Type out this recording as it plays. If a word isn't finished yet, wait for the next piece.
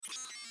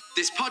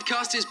This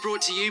podcast is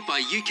brought to you by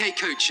UK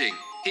Coaching,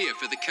 here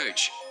for the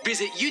coach.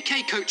 Visit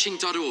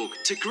ukcoaching.org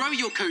to grow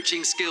your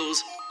coaching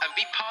skills and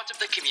be part of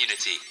the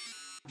community.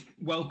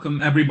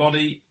 Welcome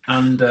everybody,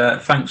 and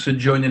thanks for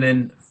joining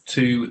in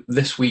to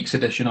this week's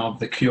edition of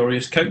the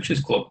Curious Coaches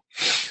Club.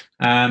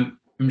 I'm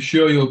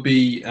sure you'll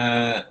be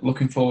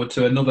looking forward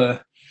to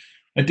another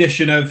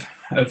edition of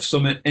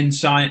some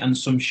insight and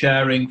some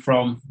sharing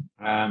from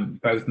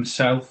both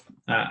myself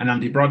and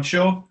Andy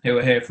Bradshaw, who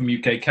are here from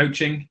UK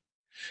Coaching,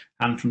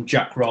 and from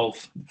Jack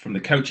Rolfe from the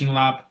Coaching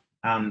Lab,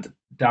 and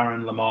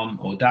Darren Lamont,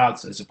 or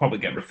Dads as I probably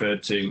get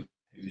referred to,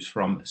 who's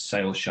from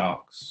Sale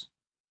Sharks.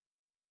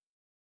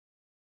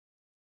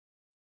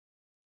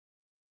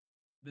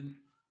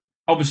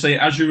 Obviously,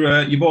 as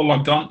you've all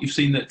logged on, you've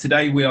seen that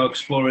today we are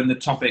exploring the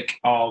topic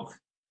of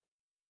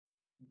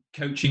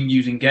coaching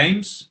using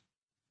games.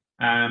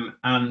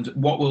 And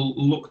what we'll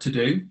look to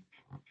do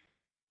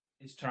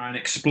is try and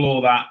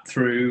explore that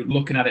through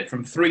looking at it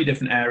from three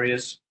different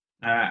areas,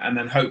 and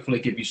then hopefully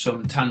give you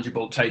some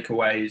tangible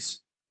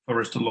takeaways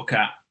for us to look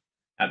at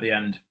the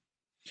end.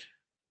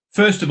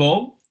 First of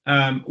all,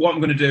 what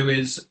I'm going to do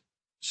is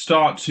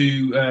start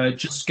to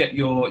just get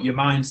your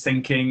minds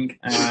thinking,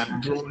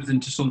 draw us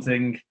into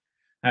something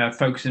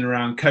focusing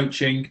around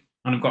coaching.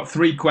 And I've got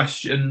three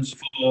questions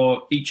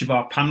for each of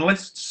our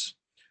panelists.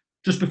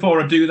 Just before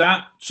I do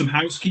that, some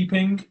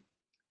housekeeping.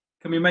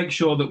 Can we make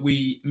sure that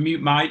we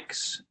mute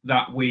mics,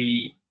 that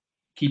we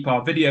keep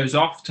our videos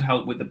off to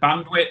help with the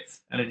bandwidth,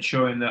 and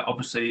ensuring that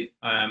obviously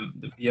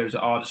the videos that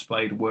are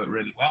displayed work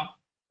really well.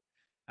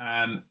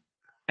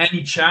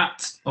 Any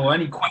chat or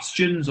any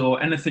questions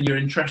or anything you're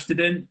interested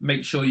in,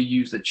 make sure you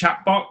use the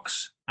chat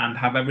box and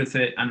have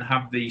everything and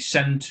have the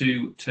send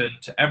to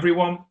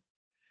everyone.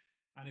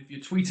 And if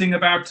you're tweeting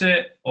about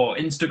it or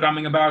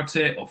Instagramming about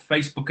it or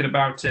Facebooking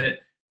about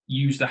it,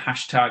 use the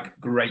hashtag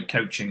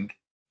 #GreatCoaching.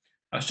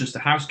 That's just the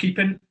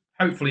housekeeping.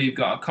 Hopefully you've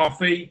got a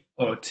coffee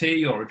or a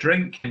tea or a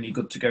drink and you're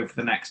good to go for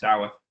the next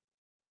hour.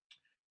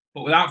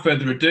 But without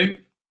further ado,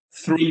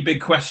 three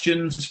big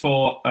questions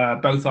for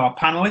both our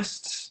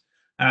panelists.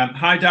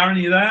 Hi, Darren, are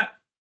you there?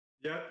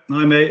 Yeah.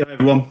 Hi, mate. Hi,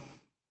 everyone.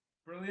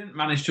 Brilliant.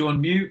 Managed to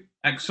unmute.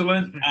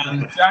 Excellent.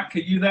 And Jack, are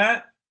you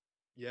there?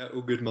 Yeah,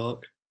 all good,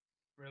 Mark.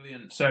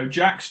 Brilliant. So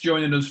Jack's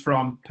joining us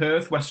from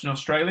Perth, Western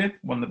Australia,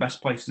 one of the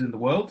best places in the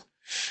world.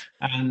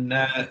 And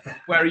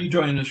where are you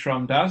joining us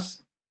from,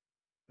 Daz?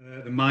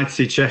 The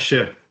mighty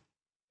Cheshire.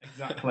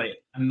 Exactly.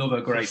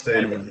 Another great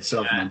place.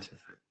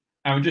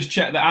 And we just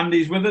check that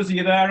Andy's with us. Are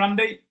you there,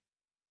 Andy?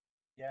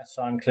 Yes,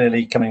 I'm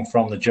clearly coming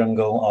from the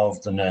jungle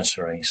of the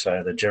nursery.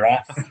 So the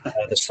giraffe,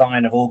 the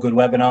sign of all good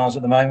webinars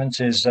at the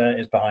moment, is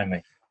behind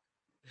me.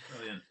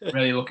 Brilliant.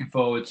 Really looking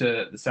forward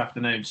to this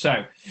afternoon.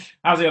 So,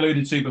 as I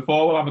alluded to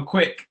before, we'll have a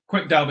quick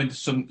delve into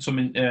some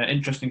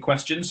interesting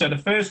questions. So the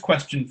first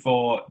question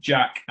for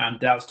Jack and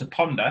Daz to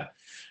ponder: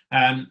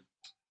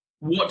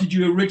 what did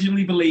you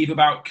originally believe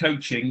about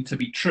coaching to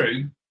be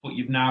true, but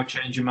you've now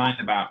changed your mind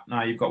about?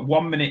 Now you've got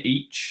 1 minute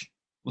each.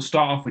 We'll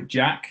start off with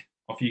Jack.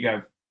 Off you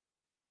go.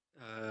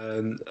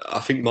 I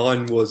think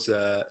mine was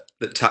that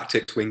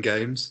tactics win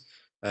games,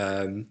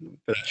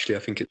 but actually I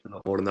think it's a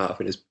lot more than that. I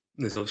think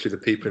there's obviously the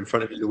people in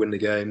front of you that win the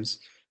games.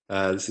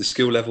 There's the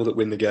skill level that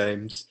win the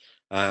games,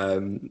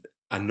 and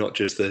not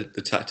just the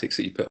tactics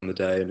that you put on the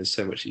day. And there's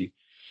so much you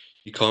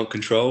can't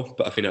control.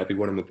 But I think that'll be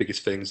one of the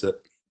biggest things that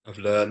I've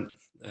learned,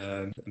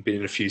 and been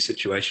in a few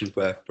situations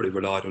where I've probably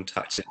relied on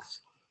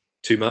tactics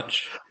too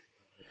much.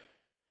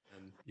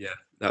 And yeah,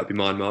 that would be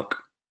mine,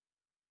 Mark.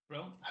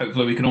 Well,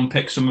 hopefully we can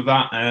unpick some of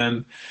that,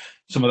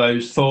 some of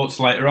those thoughts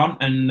later on.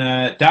 And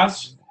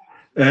Daz?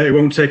 It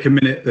won't take a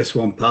minute, this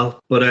one, pal.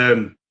 But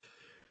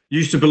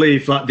used to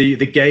believe like the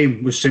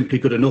game was simply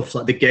good enough,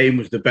 like the game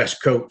was the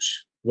best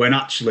coach, when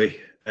actually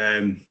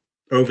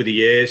over the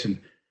years and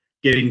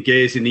getting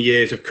gears in the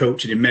years of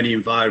coaching in many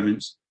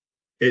environments,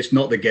 it's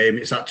not the game,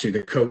 it's actually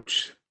the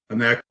coach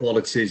and their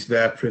qualities,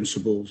 their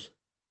principles.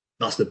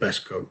 That's the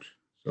best coach.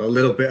 So a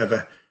little bit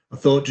of I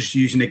thought just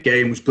using a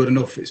game was good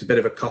enough. It's a bit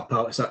of a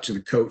cop-out. It's actually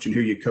the coach and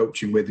who you're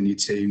coaching with in your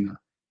team that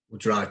will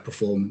drive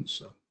performance.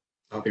 So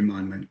that'll be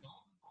mine, mate.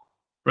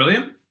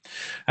 Brilliant.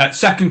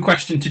 Second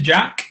question to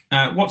Jack.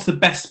 What's the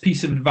best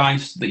piece of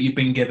advice that you've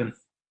been given?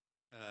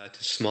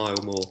 To smile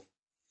more,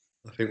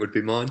 I think would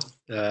be mine.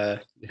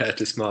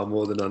 To smile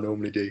more than I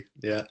normally do.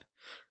 Yeah.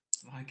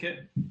 Like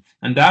it.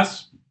 And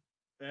Daz?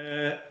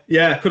 I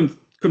couldn't.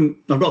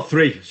 I've got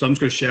three, so I'm just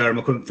going to share them.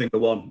 I couldn't think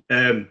of one.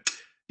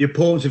 The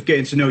importance of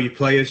getting to know your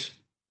players,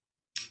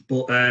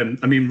 but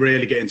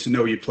really getting to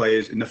know your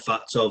players in the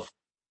fact of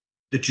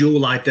the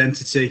dual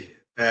identity,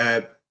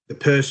 the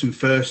person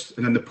first,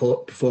 and then the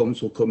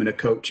performance will come in a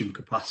coaching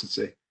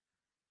capacity.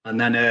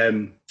 And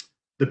then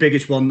the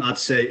biggest one I'd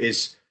say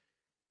is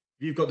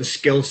if you've got the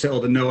skill set or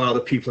the know-how of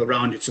the people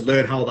around you to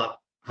learn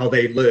how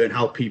they learn,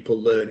 how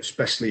people learn,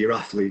 especially your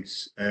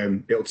athletes,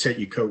 it'll take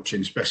you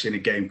coaching, especially in a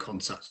game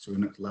context, to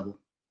another level.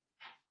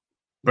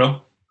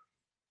 Bro.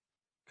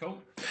 Cool.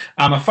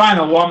 My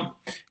final one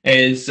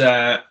is,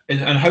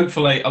 and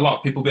hopefully a lot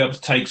of people will be able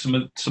to take some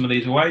of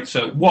these away.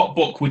 So what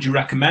book would you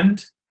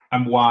recommend?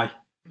 and why?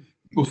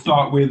 We'll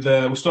start with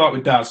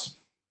Daz.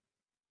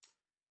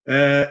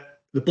 The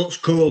book's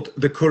called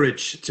The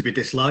Courage to be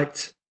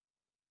Disliked.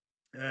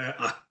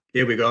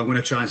 Here we go. I'm going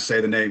to try and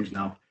say the names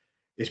now.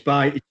 It's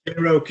by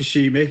Ichiro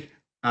Kishimi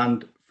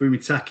and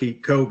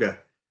Fumitake Koga.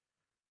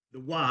 The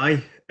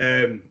why,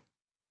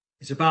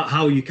 it's about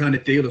how you kind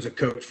of deal as a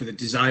coach for the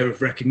desire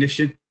of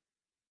recognition.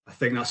 I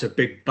think that's a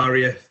big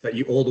barrier,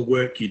 that all the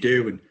work you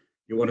do and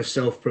you want to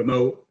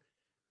self-promote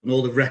and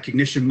all the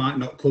recognition might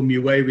not come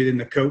your way within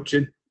the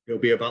coaching. It'll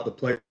be about the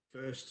player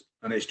first.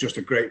 And it's just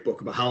a great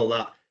book about how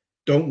that,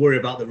 don't worry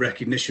about the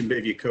recognition bit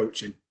of your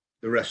coaching.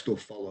 The rest will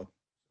follow.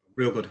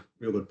 Real good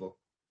book.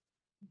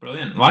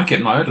 Brilliant. Like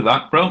it. Not heard of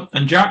that. Brilliant.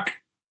 And Jack?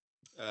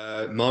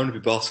 Mine would be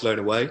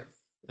Barcelona Way.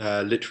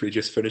 Literally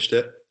just finished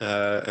it.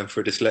 And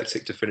for a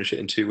dyslexic to finish it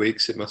in 2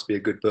 weeks, it must be a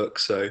good book.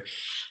 So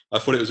I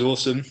thought it was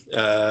awesome.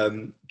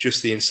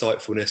 Just the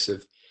insightfulness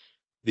of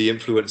the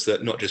influence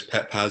that not just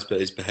Pep has, but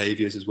his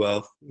behaviours as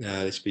well.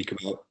 They speak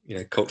about,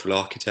 cultural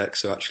architects.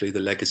 So actually the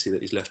legacy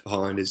that he's left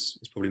behind is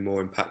probably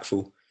more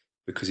impactful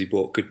because he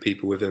brought good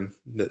people with him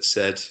that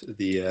said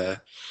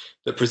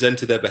that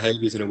presented their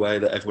behaviours in a way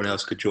that everyone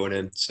else could join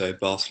in. So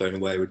Barcelona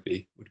Way would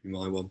be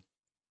my one.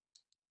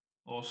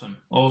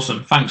 Awesome.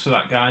 Thanks for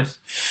that, guys.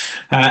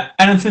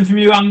 Anything from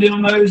you, Andy,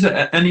 on those?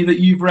 Any that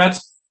you've read?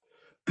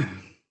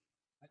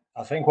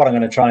 I think what I'm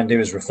going to try and do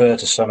is refer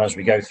to some as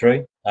we go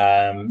through.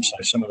 So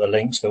some of the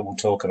links that we'll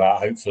talk about,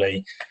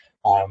 hopefully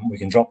we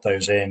can drop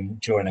those in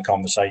during the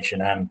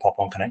conversation and pop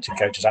on Connected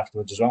Coaches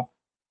afterwards as well.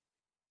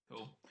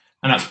 Cool.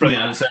 And that's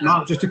brilliant.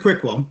 Now, just a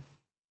quick one.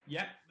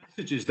 Yeah.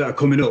 Messages that are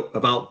coming up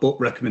about book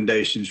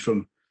recommendations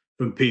from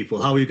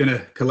people. How are you going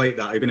to collate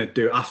that? Are you going to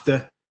do it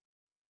after?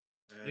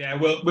 Yeah,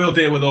 we'll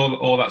deal with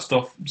all that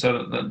stuff.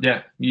 So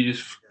that you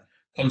just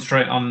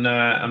concentrate on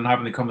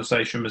having the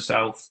conversation with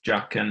myself,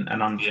 Jack, and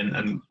Andy,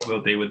 and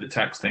we'll deal with the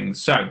text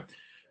things. So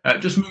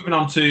just moving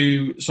on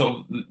to sort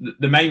of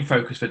the main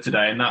focus for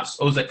today, and that's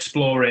us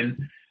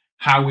exploring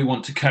how we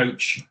want to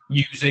coach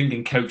using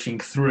and coaching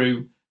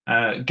through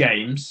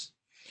games.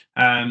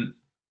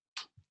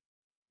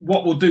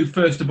 What we'll do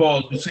first of all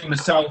is we'll see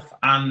myself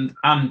and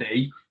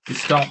Andy to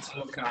start to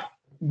look at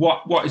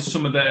what is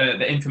some of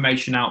the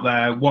information out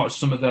there, what are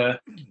some of the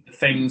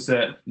things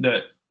that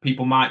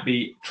people might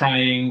be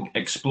trying,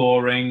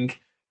 exploring,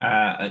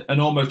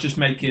 and almost just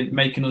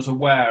making us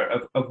aware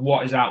of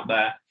what is out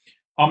there.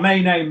 Our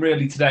main aim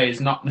really today is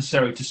not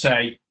necessarily to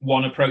say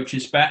one approach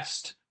is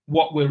best.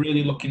 What we're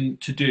really looking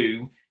to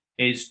do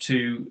is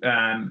to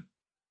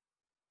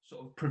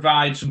sort of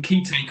provide some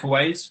key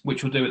takeaways,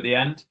 which we'll do at the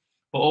end,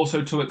 but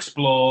also to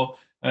explore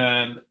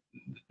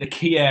the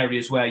key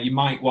areas where you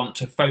might want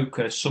to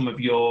focus some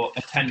of your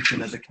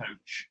attention as a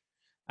coach.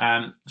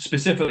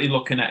 Specifically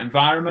looking at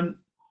environment,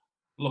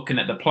 looking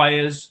at the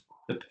players,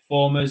 the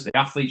performers, the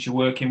athletes you're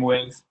working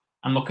with,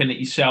 and looking at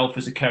yourself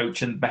as a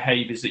coach and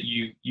behaviours that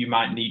you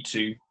might need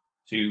to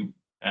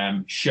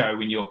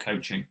show in your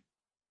coaching. Do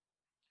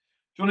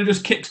you want to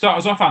just kickstart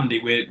us off, Andy,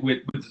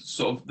 with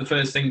sort of the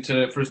first thing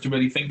for us to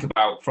really think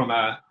about from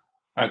a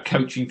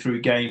coaching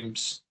through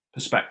games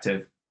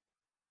perspective?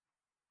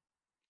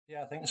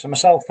 Yeah, I think so.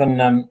 Myself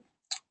and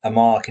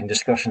Mark in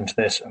discussion to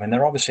this, I mean,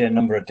 there are obviously a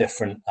number of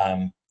different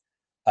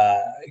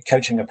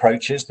coaching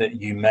approaches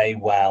that you may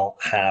well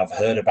have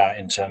heard about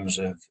in terms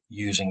of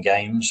using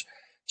games.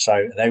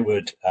 So they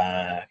would,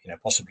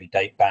 possibly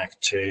date back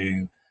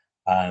to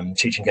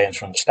teaching games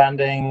for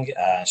understanding.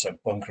 So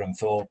Bunker and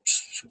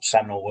Thorpe's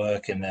seminal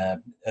work in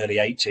the early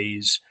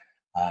 80s.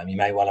 You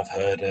may well have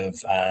heard of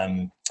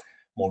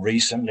more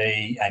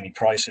recently Amy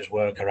Price's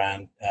work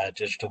around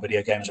digital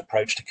video games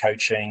approach to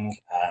coaching.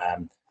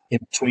 In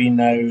between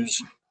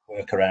those,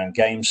 work around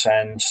game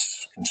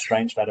sense,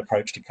 constraints-led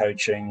approach to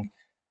coaching.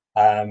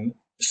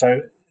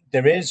 So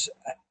there is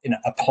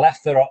a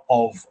plethora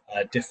of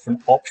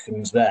different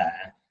options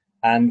there.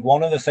 And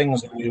one of the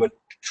things that we were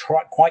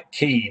quite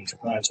keen to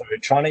find, so we're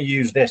trying to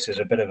use this as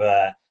a bit of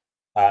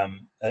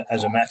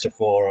as a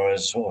metaphor or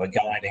as sort of a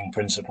guiding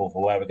principle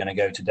for where we're going to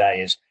go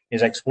today,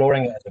 is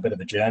exploring it as a bit of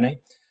a journey.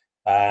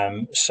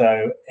 Trying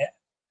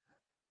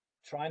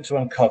to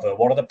uncover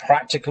what are the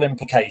practical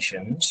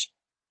implications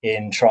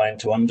in trying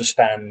to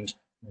understand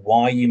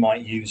why you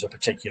might use a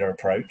particular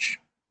approach.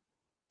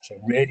 So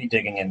really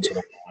digging into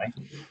the why.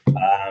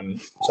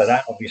 So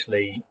that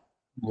obviously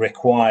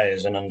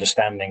requires an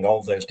understanding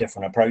of those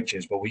different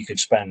approaches, but we could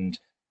spend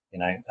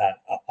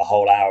a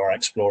whole hour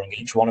exploring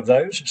each one of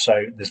those.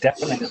 So there's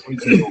definitely a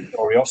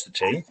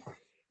curiosity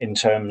in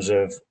terms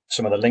of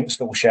some of the links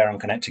that we'll share on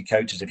Connected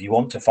Coaches. If you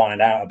want to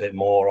find out a bit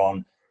more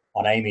on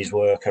Amy's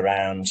work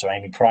around, so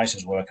Amy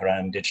Price's work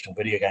around digital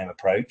video game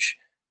approach,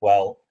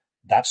 well,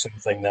 that's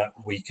something that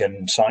we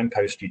can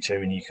signpost you to,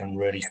 and you can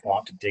really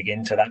start to dig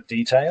into that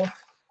detail.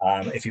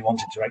 If you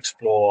wanted to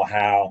explore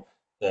how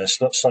the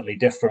slightly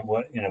different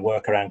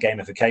work around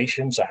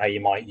gamification, so how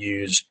you might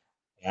use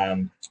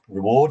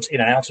rewards in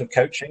and out of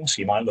coaching.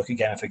 So you might look at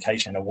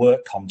gamification in a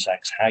work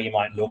context, how you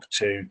might look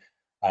to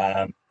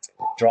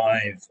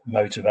drive,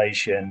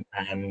 motivation,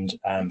 and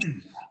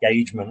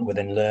engagement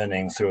within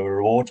learning through a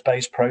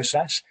rewards-based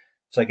process.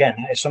 So again,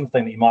 that is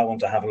something that you might want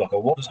to have a look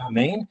at. What does that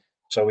mean?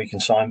 So we can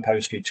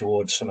signpost you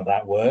towards some of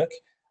that work.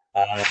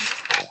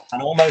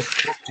 And almost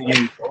talk to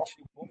you,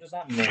 what does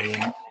that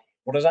mean?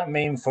 What does that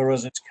mean for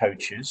us as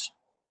coaches?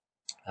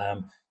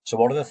 So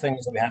what are the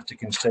things that we have to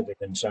consider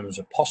in terms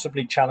of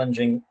possibly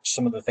challenging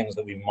some of the things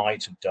that we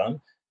might have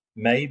done?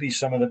 Maybe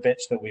some of the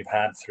bits that we've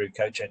had through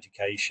coach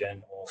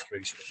education or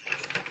through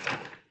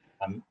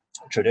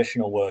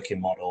traditional working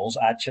models,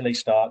 actually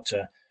start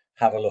to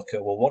have a look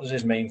at, well, what does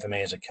this mean for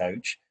me as a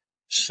coach?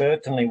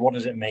 Certainly, what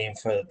does it mean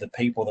for the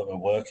people that we're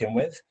working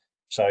with?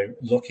 So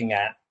looking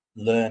at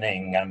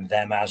learning and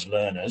them as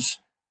learners,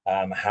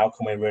 how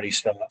can we really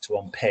start to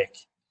unpick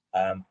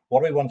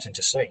what are we wanting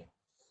to see?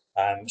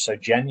 So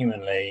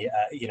genuinely,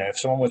 if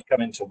someone was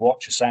coming to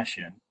watch a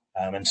session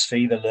and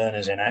see the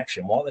learners in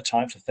action, what are the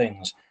types of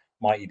things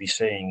might you be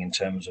seeing in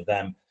terms of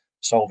them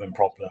solving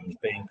problems,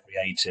 being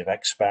creative,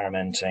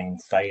 experimenting,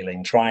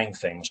 failing, trying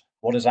things?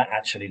 What does that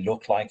actually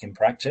look like in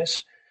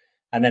practice?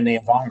 And then the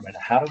environment,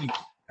 how do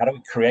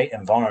we create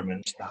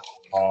environments that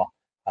are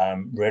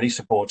really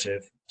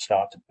supportive,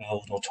 start to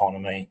build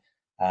autonomy,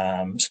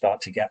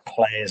 start to get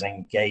players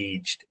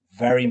engaged,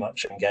 very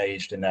much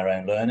engaged in their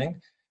own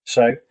learning?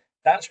 So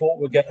that's what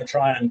we're going to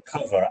try and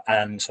cover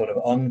and sort of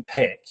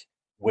unpick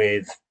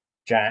with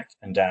Jack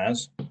and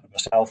Daz.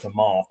 Myself and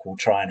Mark will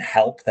try and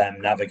help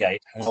them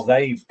navigate how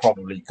they've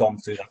probably gone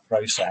through that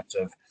process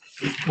of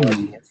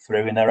working it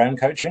through in their own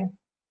coaching.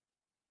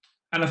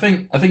 And I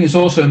think it's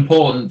also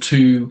important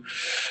to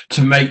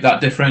make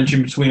that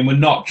differentiation between, we're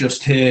not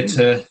just here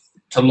to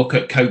look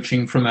at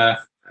coaching from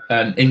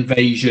an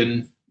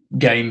invasion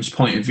games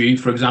point of view,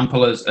 for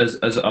example, as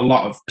a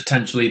lot of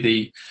potentially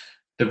the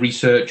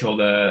research or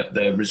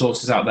the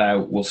resources out there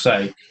will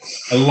say.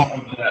 A lot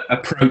of the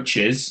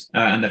approaches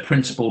and the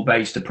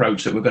principle-based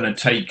approach that we're going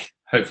to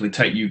hopefully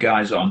take you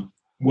guys on,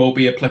 will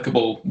be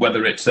applicable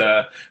whether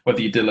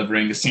you're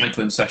delivering a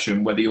cycling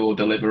session, whether you're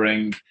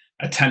delivering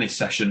a tennis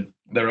session.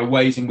 There are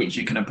ways in which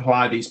you can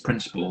apply these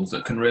principles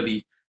that can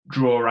really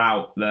draw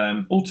out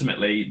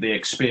ultimately the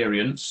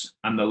experience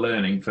and the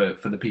learning for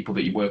the people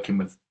that you're working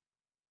with.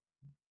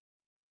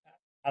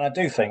 And I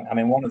do think,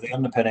 one of the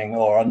underpinning,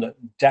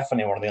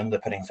 definitely one of the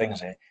underpinning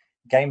things here,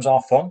 games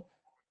are fun.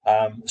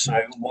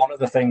 So one of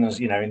the things,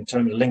 in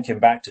terms of linking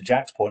back to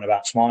Jack's point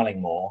about smiling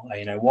more,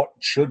 what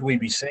should we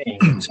be seeing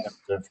in terms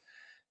of,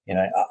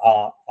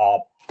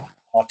 our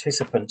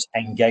participants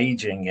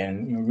engaging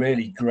in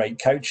really great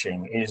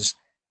coaching is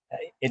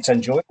it's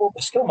enjoyable,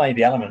 but still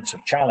maybe elements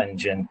of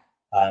challenge, and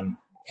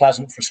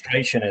pleasant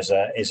frustration is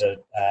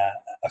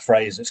a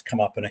phrase that's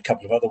come up in a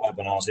couple of other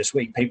webinars this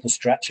week. People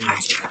stretching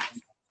themselves,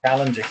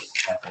 challenging.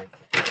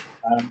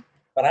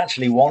 But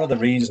actually, one of the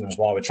reasons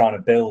why we're trying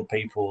to build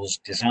people's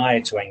desire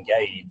to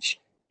engage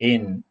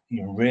in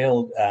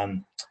real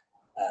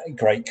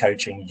great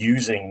coaching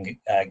using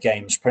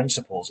games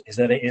principles is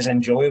that it is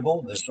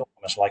enjoyable. There's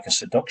almost like a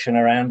seduction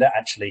around it,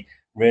 actually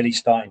really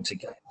starting to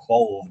get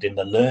involved in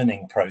the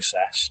learning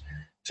process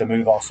to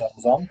move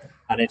ourselves on.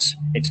 And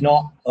it's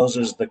not us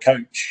as the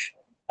coach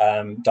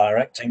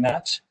directing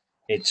that.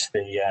 It's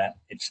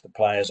the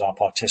players, our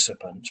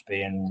participants,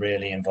 being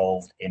really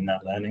involved in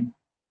that learning.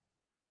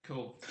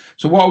 Cool.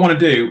 So what I want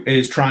to do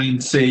is try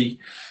and see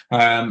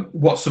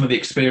what some of the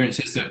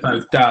experiences that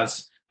both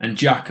Daz and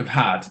Jack have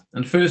had.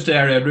 And first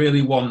area I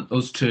really want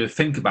us to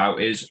think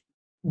about is,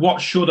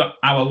 what should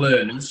our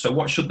learners, so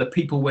what should the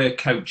people we're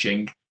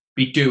coaching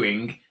be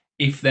doing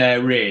if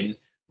they're in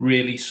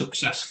really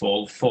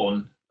successful,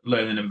 fun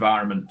learning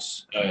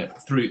environments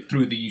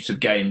through the use of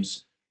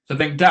games? So I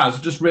think,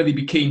 Daz, just really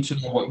be keen to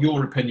know what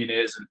your opinion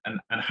is and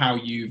how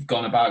you've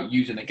gone about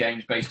using a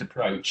games-based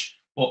approach,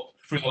 but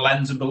through the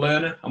lens of the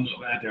learner and what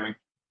they're doing.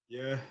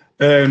 Yeah.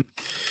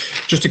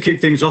 Just to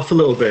kick things off a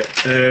little bit,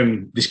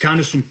 there's kind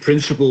of some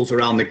principles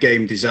around the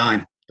game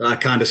design that I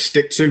kind of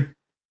stick to.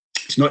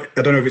 It's not,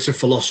 I don't know if it's a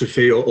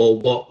philosophy or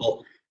what, but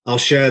I'll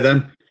share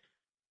them,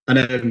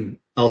 and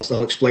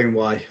I'll explain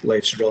why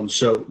later on.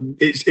 So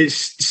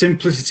it's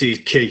simplicity is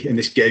key in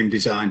this game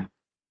design.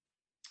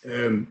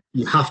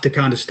 You have to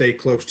kind of stay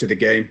close to the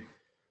game.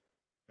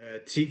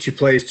 Teach your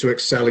players to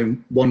excel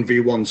in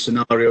 1v1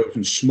 scenarios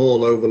and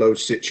small overload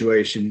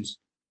situations,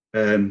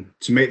 to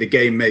make the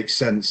game make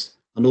sense,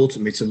 and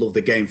ultimately to love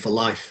the game for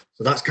life.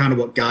 So that's kind of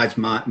what guides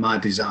my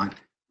design,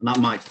 and that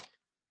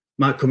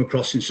might come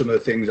across in some of the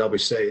things I'll be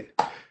saying.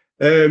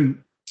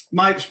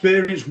 My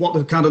experience, what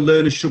the kind of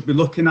learners should be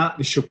looking at,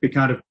 they should be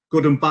kind of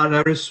good and bad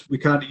errors. We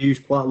kind of use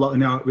quite a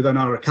lot within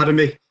our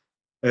academy,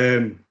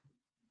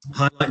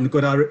 highlighting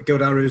the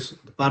good errors,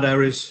 the bad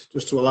errors,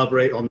 just to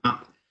elaborate on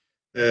that.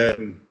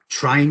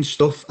 Trying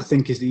stuff, I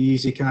think, is the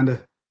easy kind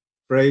of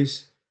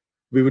phrase.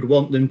 We would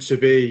want them to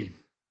be,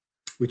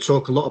 we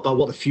talk a lot about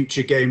what the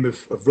future game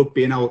of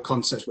rugby in our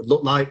concepts would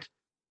look like.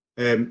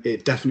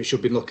 It definitely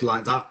should be looking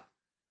like that.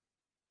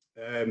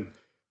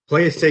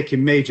 Players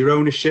taking major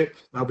ownership,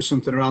 that was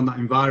something around that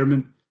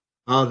environment.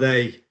 Are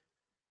they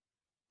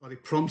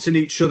prompting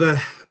each other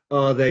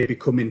are they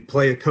becoming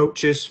player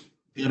coaches?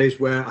 That is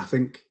where I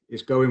think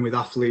it's going with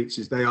athletes,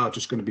 is they are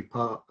just going to be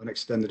part and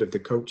extended of the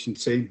coaching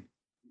team.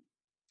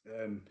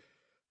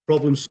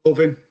 Problem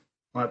solving,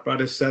 like Brad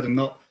has said, and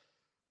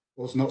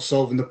was not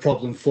solving the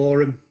problem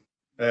for him.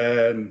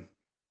 Are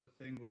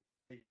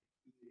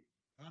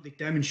they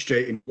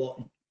demonstrating what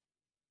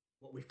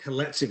we've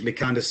collectively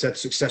kind of said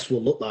success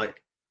will look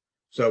like?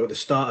 So at the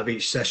start of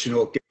each session,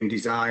 or game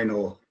design,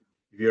 or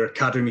if your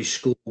academy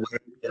school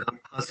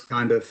has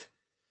kind of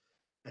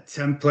a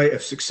template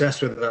of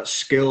success, whether that's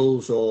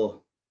skills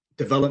or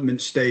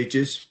development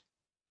stages,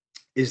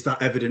 is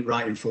that evident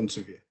right in front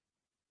of you?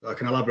 So I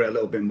can elaborate a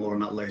little bit more on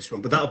that later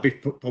on, but that'll be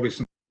probably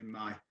something in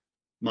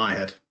my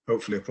head,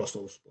 hopefully across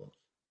all sports.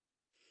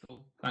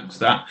 Cool. Thanks for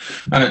that.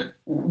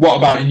 What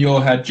about in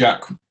your head,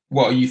 Jack?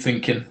 What are you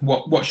thinking?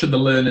 What should the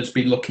learners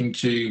be looking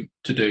to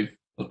do,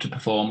 or to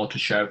perform, or to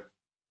show?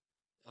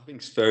 I think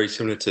it's very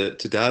similar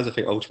to Daz. I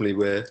think ultimately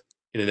we're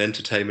in an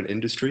entertainment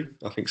industry.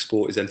 I think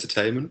sport is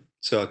entertainment.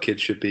 So our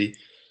kids should be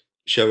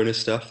showing us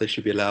stuff. They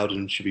should be allowed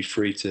and should be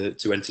free to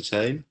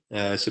entertain.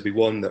 So be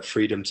one, that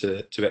freedom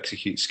to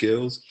execute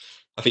skills.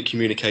 I think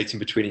communicating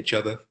between each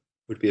other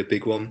would be a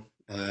big one.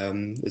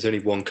 There's only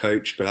one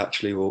coach, but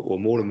actually, or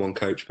more than one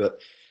coach, but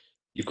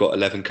you've got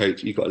 11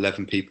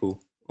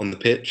 people on the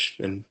pitch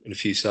and a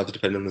few subs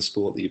depending on the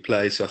sport that you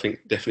play. So I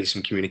think definitely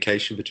some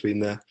communication between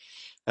there.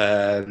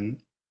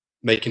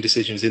 Making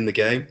decisions in the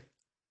game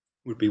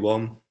would be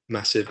one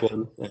massive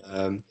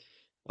one.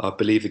 I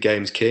believe the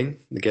game's king.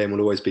 The game will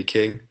always be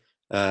king.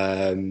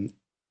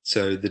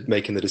 So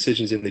making the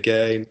decisions in the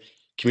game,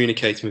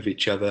 communicating with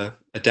each other,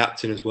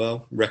 adapting as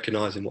well,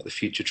 recognising what the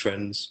future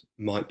trends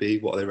might be,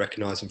 what are they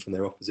recognising from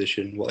their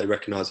opposition, what are they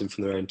recognising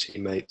from their own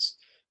teammates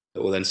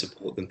that will then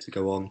support them to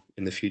go on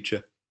in the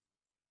future.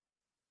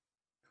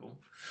 Cool.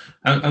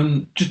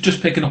 And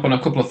just picking up on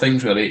a couple of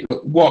things really.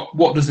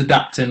 What does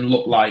adapting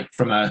look like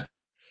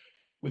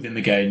within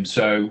the game?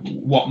 So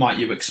what might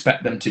you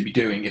expect them to be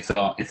doing if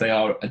they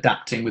are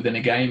adapting within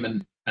a game,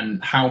 and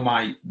how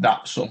might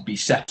that sort of be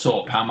set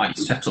up? How might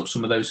you set up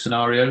some of those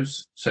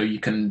scenarios so you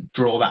can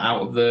draw that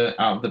out of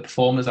the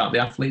performers, out of the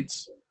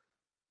athletes?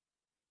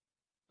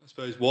 I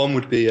suppose one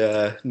would be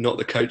not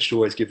the coach to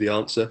always give the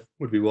answer,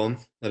 would be one.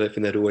 I don't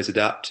think they'd always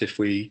adapt if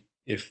the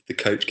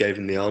coach gave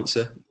them the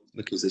answer,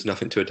 because there's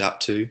nothing to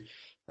adapt to.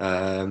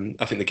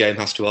 I think the game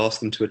has to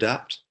ask them to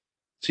adapt.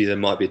 So there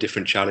might be a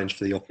different challenge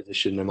for the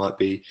opposition. There might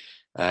be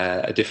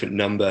a different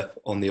number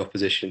on the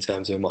opposition in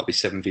terms of it might be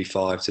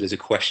 7v5. So there's a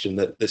question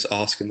that's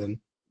asking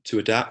them to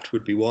adapt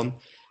would be one.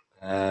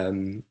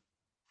 And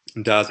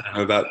Daz, I don't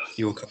know about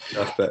your kind of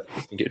stuff, but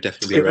I think it would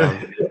definitely be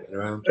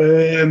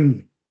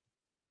around.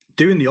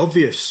 Doing the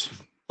obvious.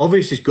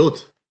 Obvious is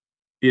good.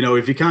 You know,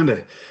 if you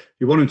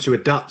want them to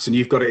adapt and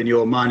you've got it in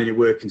your mind and you're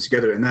working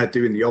together and they're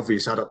doing the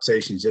obvious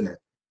adaptations in it.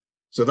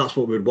 So that's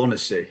what we'd want to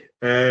see.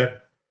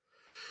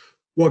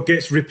 What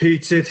gets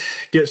repeated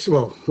it's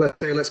about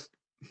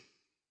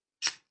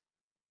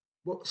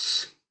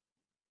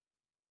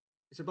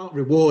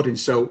rewarding.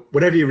 So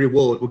whatever you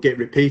reward will get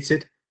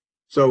repeated.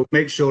 So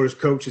make sure as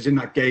coaches in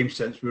that game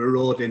sense, we're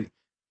rewarding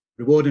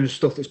the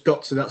stuff that's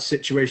got to that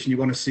situation you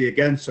want to see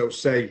again. So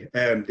say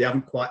they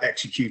haven't quite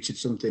executed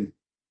something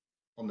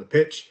on the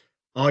pitch.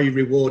 Are you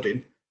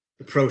rewarding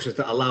the process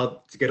that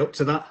allowed to get up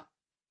to that?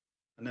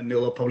 And then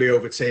they'll probably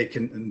overtake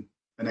and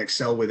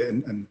excel with it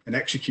and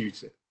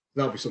execute it.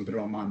 That'll be something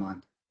on my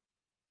mind.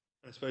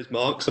 I suppose,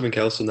 Mark, something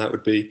else on that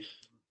would be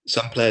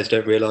some players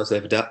don't realise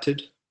they've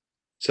adapted.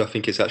 So I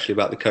think it's actually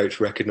about the coach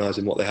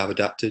recognising what they have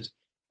adapted,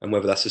 and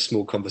whether that's a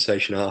small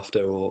conversation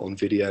after or on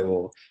video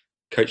or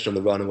coaching on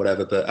the run or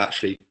whatever, but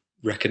actually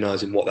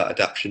recognising what that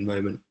adaptation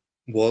moment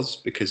was,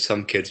 because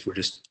some kids will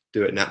just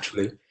do it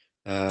naturally.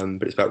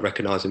 But it's about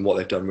recognising what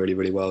they've done really,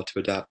 really well to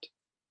adapt.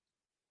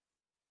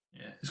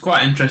 Yeah, it's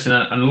quite interesting,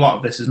 and a lot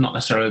of this has not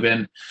necessarily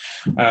been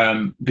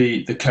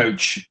the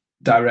coach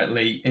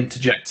directly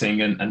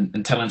interjecting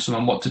and telling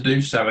someone what to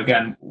do. So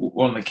again,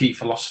 one of the key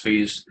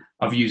philosophies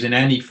of using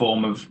any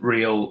form of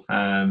real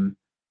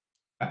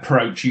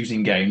approach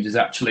using games is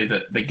actually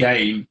that the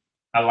game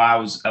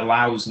allows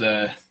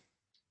the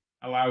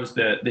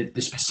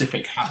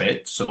specific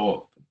habits,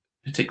 or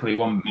particularly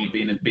one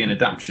being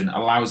adaptation,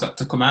 allows that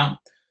to come out.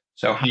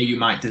 So how you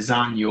might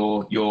design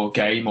your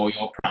game or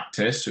your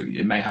practice, so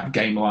it may have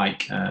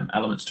game-like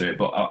elements to it,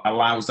 but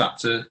allows that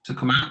to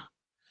come out.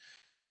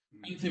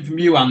 Anything from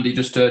you, Andy,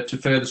 just to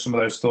further some of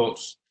those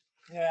thoughts?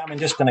 Yeah, I mean,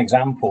 just an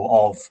example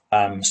of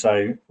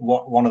so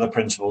one of the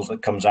principles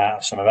that comes out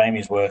of some of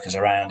Amy's work is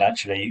around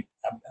actually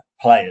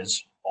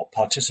players or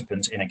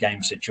participants in a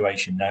game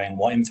situation knowing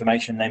what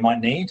information they might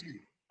need,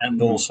 and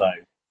also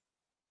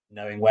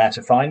knowing where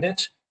to find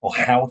it or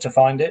how to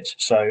find it.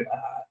 So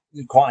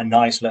quite a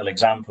nice little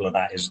example of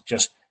that is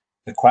just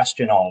the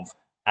question of,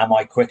 am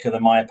I quicker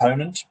than my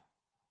opponent?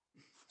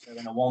 So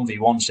in a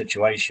 1v1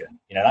 situation,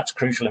 that's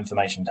crucial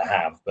information to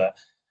have, but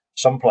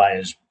some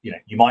players,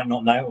 you might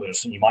not know, or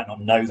you might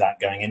not know that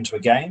going into a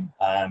game.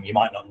 You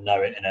might not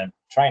know it in a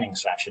training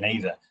session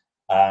either.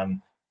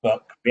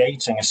 But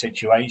creating a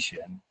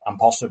situation and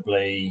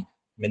possibly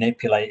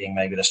manipulating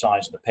maybe the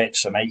size of the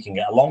pitch, so making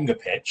it a longer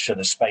pitch, so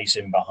the space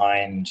in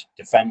behind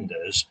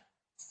defenders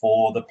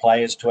for the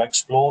players to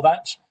explore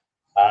that.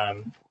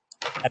 And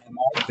it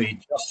might be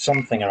just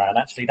something around,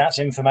 actually, that's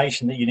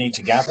information that you need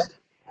to gather.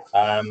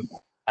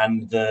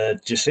 And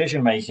the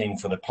decision making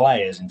for the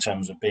players in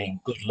terms of being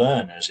good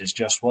learners is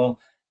just, well,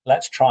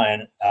 let's try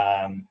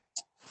and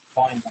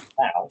find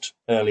that out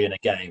early in a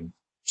game.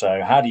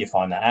 So how do you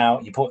find that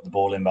out? You put the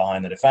ball in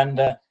behind the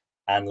defender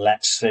and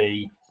let's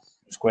see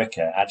who's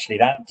quicker. Actually,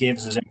 that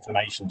gives us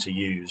information to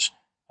use.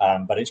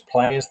 But it's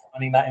players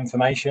finding that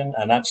information,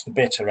 and that's the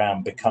bit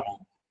around becoming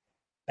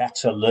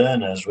better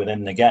learners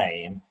within the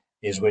game,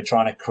 is we're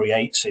trying to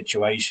create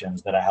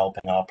situations that are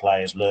helping our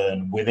players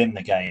learn within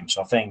the game.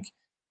 So I think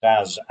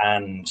Daz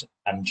and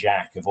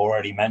Jack have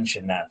already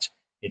mentioned that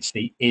it's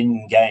the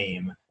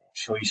in-game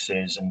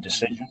choices and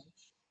decisions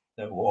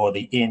or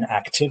the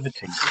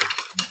inactivity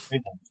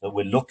that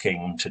we're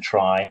looking to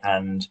try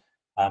and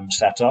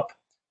set up.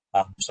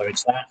 So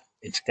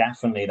it's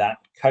definitely that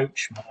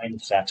coach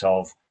mindset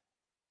of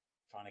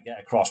trying to get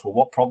across, well,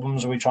 what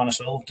problems are we trying to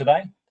solve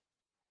today?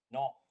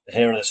 Not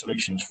here are the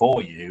solutions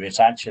for you. It's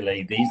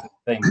actually these are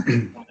the things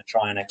we're going to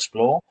try and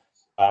explore.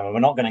 And we're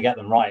not going to get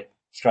them right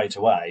straight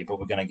away, but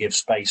we're going to give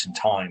space and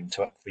time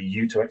for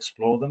you to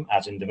explore them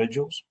as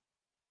individuals.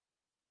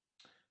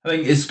 I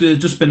think it's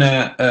just been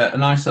a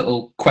nice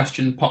little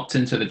question popped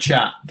into the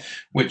chat,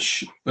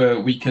 which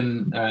we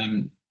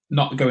can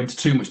not go into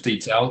too much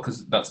detail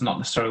because that's not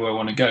necessarily where I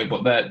want to go.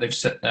 But they've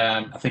said,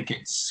 I think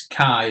it's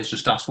Kai has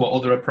just asked what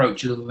other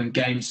approaches other than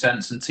Game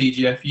Sense and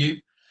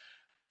TGFU.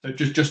 So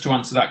just to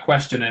answer that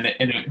question, and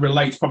it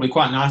relates probably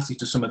quite nicely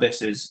to some of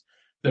this, is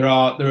there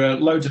are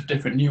loads of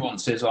different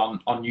nuances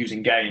on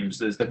using games.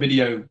 There's the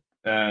video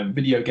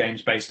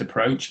games based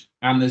approach,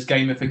 and there's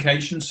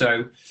gamification.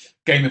 So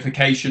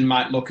gamification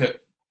might look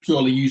at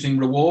purely using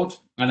reward,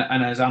 and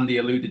as Andy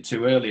alluded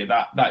to earlier,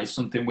 that is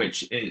something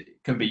which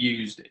it can be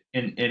used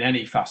in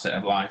any facet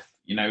of life.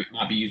 You know, it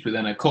might be used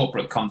within a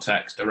corporate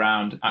context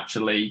around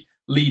actually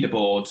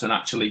leaderboards and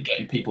actually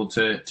getting people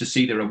to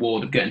see the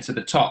reward of getting to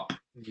the top.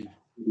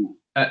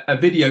 A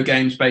video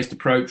games based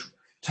approach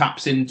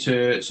taps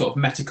into sort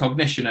of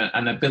metacognition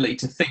and ability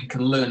to think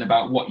and learn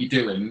about what you're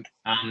doing,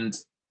 and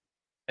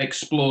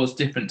explores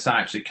different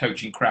types of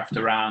coaching craft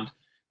around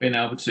being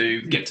able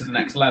to get to the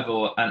next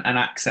level and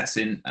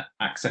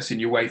accessing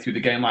your way through the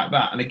game like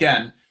that. And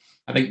again,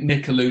 I think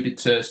Nick alluded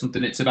to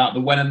something. It's about the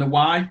when and the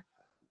why,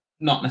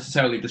 not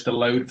necessarily just a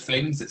load of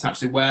things. It's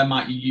actually where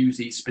might you use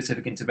these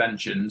specific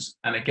interventions.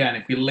 And again,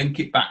 if we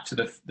link it back to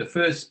the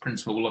first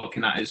principle we're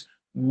looking at, is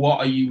what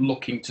are you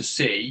looking to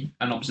see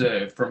and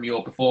observe from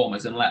your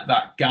performers, and let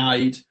that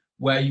guide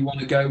where you want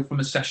to go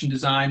from a session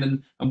design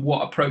and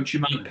what approach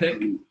you might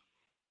pick. And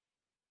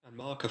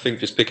Mark, I think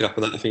just picking up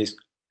on that, I think it's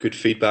good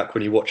feedback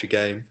when you watch a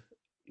game.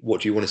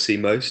 What do you want to see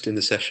most in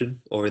the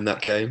session or in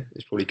that game?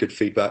 It's probably good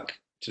feedback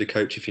to the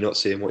coach if you're not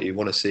seeing what you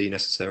want to see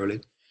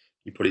necessarily.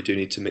 You probably do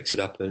need to mix it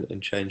up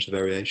and change the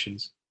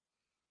variations.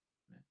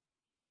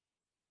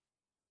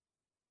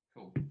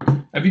 Cool.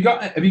 Have you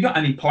got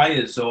any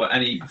players or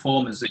any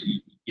performers that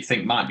you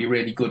think might be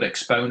really good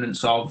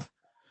exponents of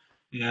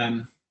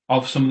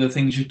some of the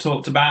things you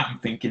talked about? I'm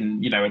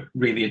thinking,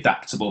 really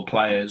adaptable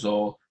players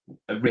or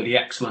really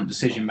excellent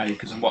decision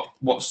makers, and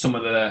what's some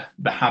of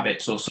the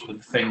habits or some of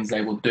the things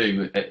they will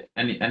do.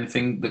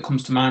 Anything that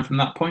comes to mind from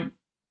that point?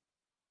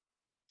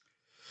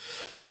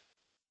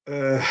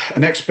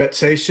 An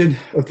expectation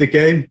of the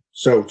game,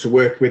 so to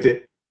work with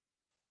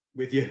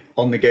you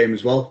on the game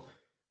as well.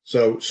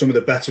 So some of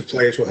the better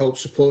players will help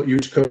support you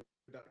as coach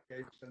with that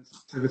game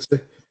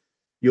sensitivity.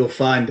 You'll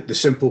find the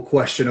simple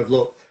question of,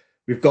 look,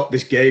 we've got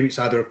this game, it's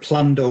either a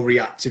planned or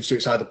reactive. So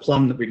it's either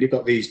planned that we've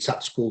got these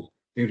tactical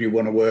things we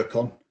want to work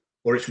on,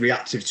 or it's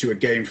reactive to a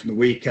game from the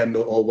weekend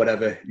or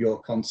whatever your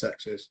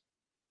context is.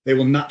 They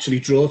will naturally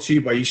draw to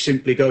you by you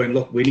simply going,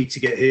 look, we need to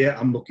get here.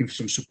 I'm looking for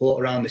some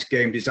support around this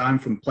game design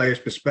from players'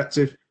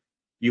 perspective.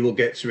 You will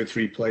get 2 or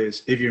 3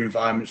 players, if your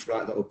environment's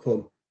right, that will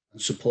come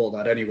and support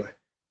that anyway.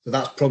 So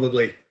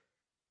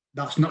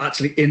that's not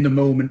actually in the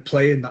moment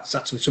playing. That's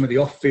actually some of the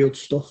off-field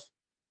stuff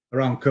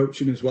around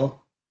coaching as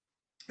well.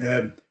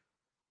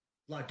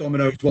 Like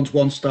dominoes, once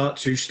 1 start,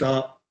 2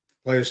 start,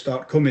 players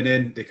start coming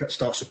in, they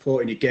start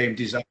supporting your game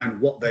design,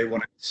 what they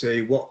want to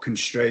see, what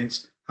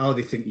constraints, how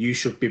they think you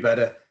should be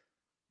better.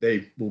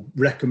 They will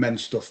recommend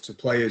stuff to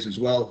players as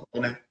well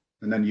on it.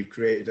 And then you've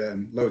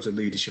created loads of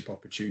leadership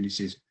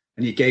opportunities.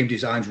 And your game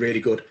design's really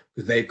good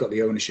because they've got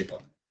the ownership on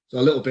it. So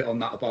a little bit on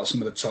that about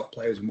some of the top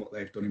players and what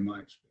they've done in my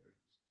experience.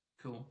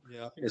 Cool.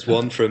 Yeah, I think there's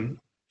one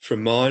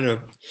from mine.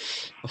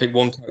 I think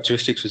one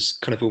characteristic was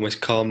kind of almost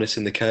calmness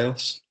in the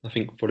chaos. I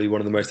think probably one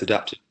of the most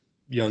adaptive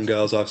young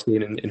girls I've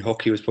seen in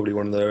hockey was probably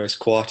one of the most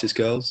quietest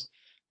girls.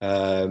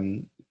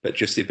 But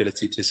just the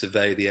ability to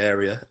survey the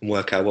area and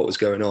work out what was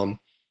going on.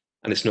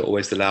 And it's not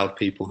always the loud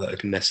people that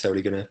are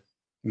necessarily going to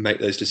make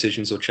those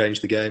decisions or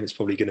change the game. It's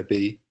probably going to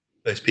be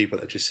those people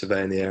that are just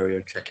surveying the area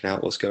and checking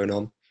out what's going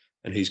on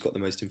and who's got the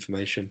most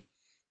information.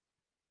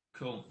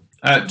 Cool.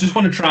 Just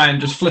want to try and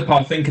just flip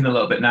our thinking a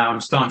little bit now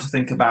and start to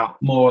think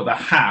about more of the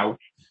how.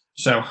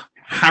 So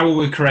how are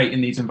we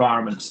creating these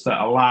environments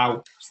that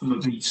allow some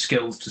of these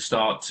skills to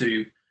start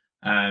to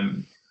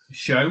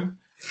show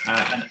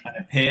and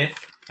appear?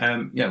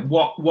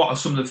 What are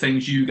some of the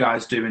things you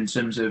guys do in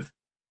terms of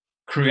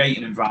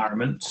creating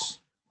environments?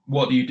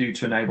 What do you do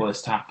to enable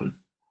this to happen?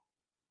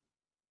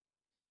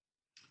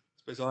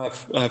 I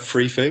suppose I have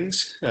three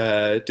things: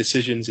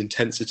 decisions,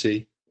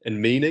 intensity,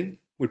 and meaning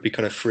would be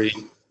kind of three.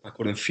 I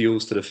call them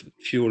fuels to the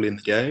fuel in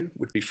the game.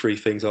 Would be three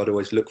things I'd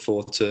always look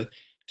for to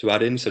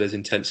add in. So there's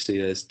intensity,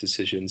 there's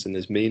decisions, and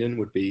there's meaning.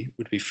 Would be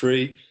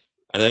three.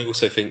 And I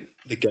also think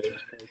the game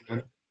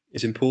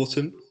is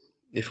important.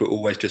 If we're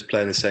always just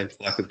playing the same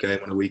type of game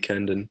on a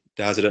weekend, and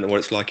Daz, I don't know what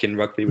it's like in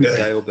rugby with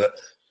Dale, but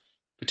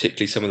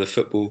particularly some of the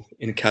football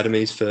in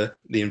academies for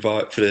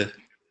the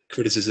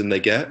criticism they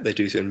get, they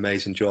do an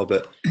amazing job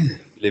at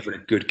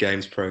delivering a good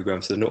games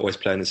program. So they're not always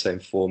playing the same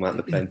format.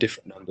 They're playing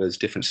different numbers,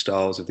 different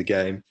styles of the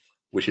game,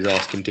 which is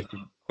asking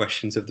different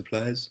questions of the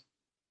players.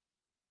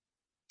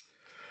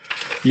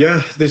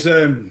 Yeah, there's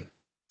a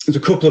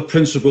couple of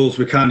principles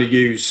we kind of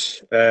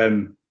use.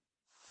 It's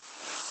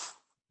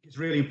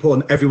really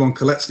important everyone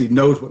collectively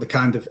knows what they're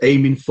kind of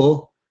aiming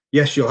for.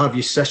 Yes, you'll have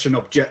your session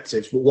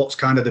objectives, but what's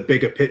kind of the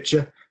bigger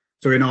picture?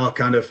 So in our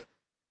kind of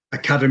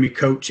academy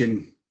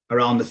coaching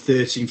around the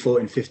 13,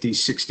 14, 15,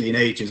 16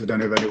 ages, I don't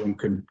know if anyone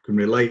can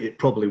relate. It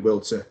probably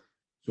will to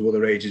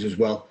other ages as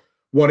well.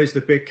 What is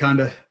the big kind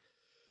of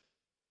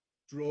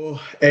draw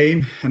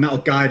aim? And that'll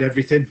guide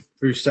everything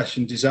through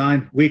session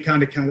design. We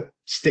kind of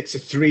stick to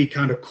three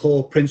kind of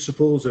core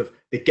principles of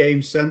the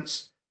game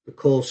sense, the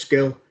core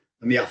skill,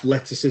 and the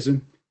athleticism.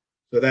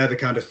 So they're the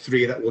kind of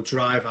three that will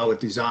drive our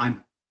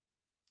design,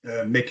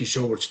 making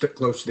sure we're stick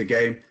close to the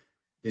game.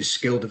 There's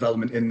skill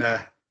development in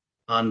there.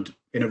 And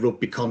in a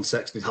rugby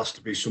context, there has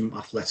to be some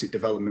athletic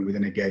development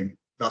within a game.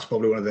 That's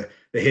probably one of the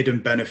hidden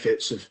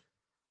benefits of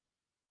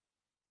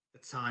the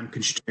time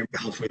constraint we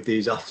have with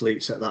these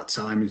athletes at that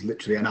time is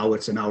literally an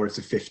hour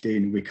to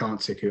 15. We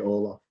can't tick it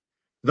all off.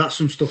 That's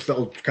some stuff that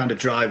will kind of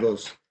drive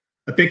us.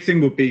 A big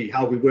thing would be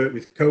how we work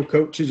with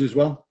co-coaches as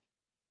well.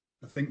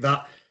 I think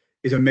that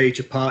is a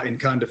major part in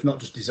kind of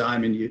not just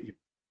designing the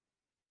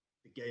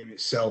game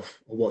itself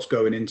or what's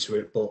going into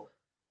it, but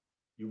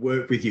you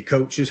work with your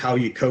coaches, how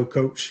you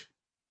co-coach.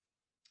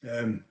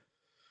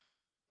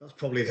 That's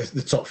probably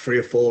the top 3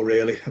 or 4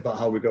 really about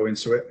how we go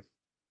into it.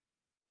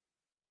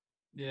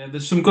 Yeah,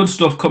 there's some good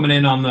stuff coming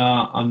in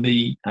on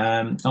the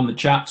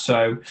chat.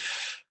 So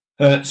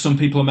some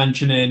people are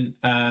mentioning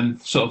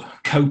sort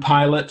of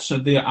co-pilots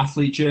of the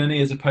athlete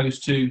journey as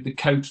opposed to the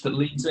coach that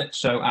leads it.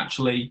 So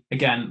actually,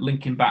 again,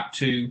 linking back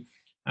to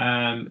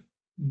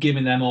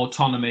giving them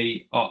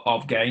autonomy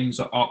of games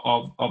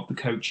of the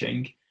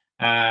coaching,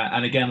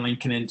 and again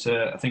linking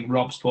into I think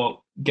Rob's put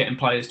getting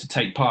players to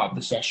take part of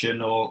the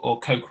session or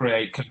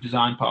co-create,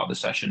 co-design part of the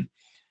session.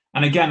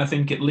 And again, I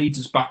think it leads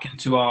us back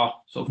into our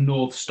sort of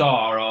North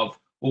Star of,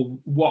 well,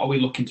 what are we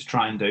looking to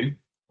try and do?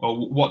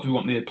 Or what do we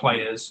want the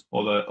players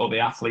or the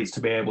athletes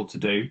to be able to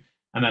do?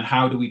 And then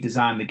how do we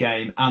design the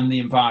game and the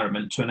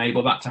environment to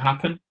enable that to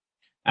happen?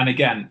 And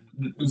again,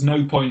 there's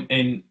no point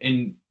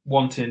in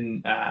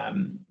wanting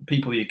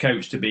people you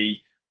coach to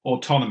be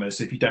autonomous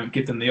if you don't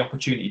give them the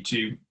opportunity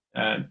to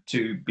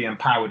be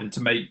empowered and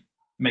to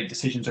make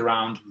decisions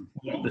around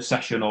what the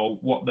session or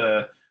what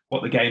the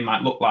game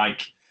might look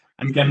like.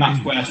 And again,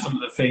 that's where some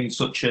of the things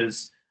such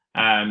as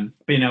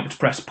being able to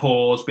press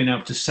pause, being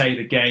able to save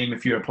a game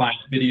if you're applying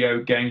a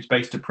video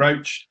games-based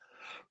approach,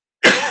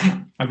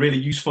 are really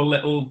useful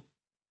little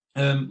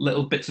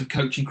bits of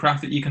coaching craft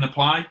that you can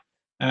apply.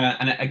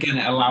 And again,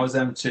 it allows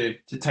them to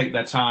take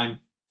their time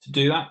to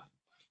do that.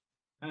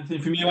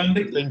 Anything from you,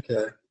 Andy?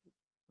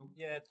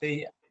 I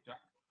think,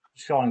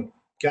 Sean,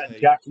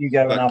 Jack, you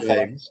go and I'll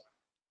follow.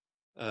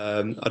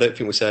 I don't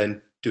think we're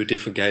saying do a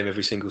different game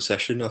every single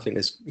session. I think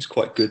it's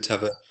quite good to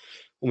have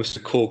almost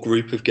a core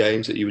group of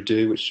games that you would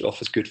do, which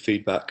offers good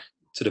feedback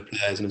to the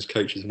players. And as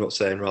coaches, I'm not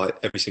saying, right,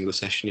 every single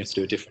session you have to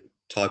do a different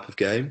type of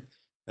game.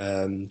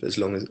 But as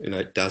long as,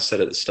 Daz said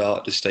at the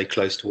start, just stay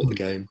close to what the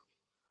game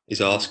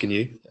is asking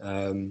you,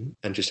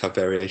 and just have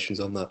variations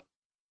on that.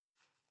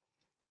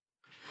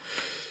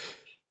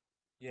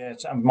 Yeah,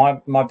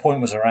 my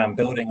point was around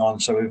building on.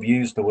 So we've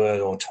used the word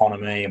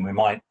autonomy, and we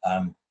might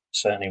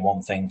certainly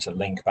one thing to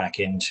link back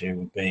into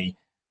would be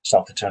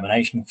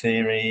self-determination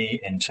theory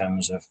in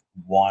terms of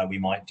why we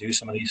might do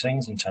some of these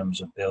things in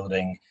terms of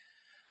building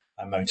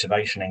a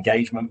motivation,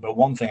 engagement. But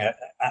one thing,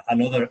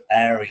 another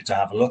area to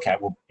have a look at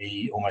would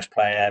be almost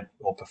player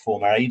or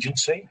performer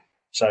agency.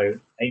 So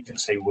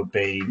agency would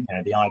be,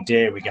 the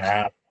idea we can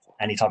have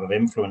any type of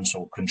influence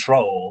or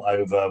control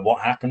over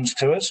what happens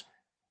to us.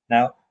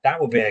 Now,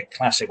 that would be a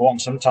classic one.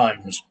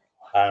 Sometimes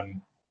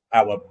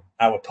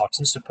our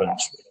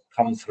participants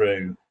come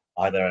through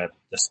either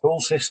the school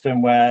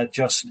system where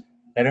just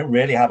they don't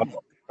really have a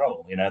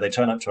control. They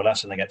turn up to a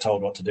lesson, they get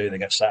told what to do, they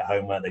get set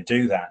homework, they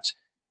do that.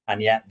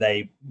 And yet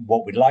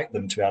what we'd like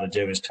them to be able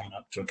to do is turn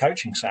up to a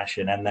coaching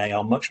session and they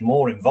are much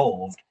more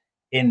involved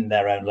in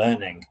their own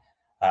learning.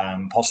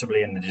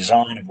 possibly in the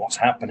design of what's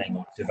happening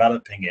or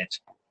developing it,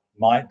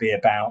 might be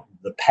about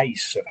the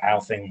pace of how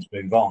things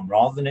move on,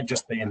 rather than it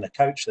just being the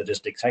coach that is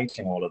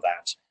dictating all of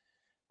that.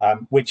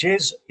 Which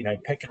is,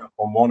 picking up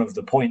on one of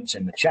the points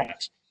in the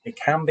chat, it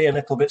can be a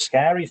little bit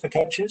scary for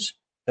coaches.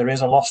 There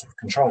is a loss of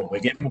control. We're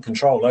giving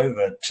control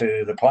over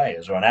to the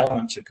players, or an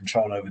element of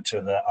control over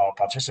to our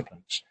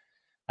participants.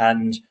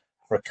 And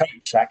for a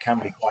coach, that can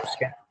be quite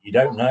scary. You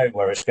don't know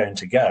where it's going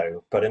to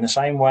go, but in the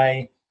same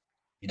way,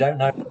 you don't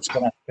know what's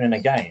going to happen in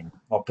a game.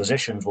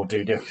 Oppositions will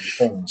do different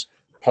things.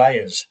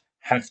 Players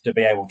have to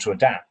be able to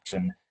adapt,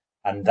 and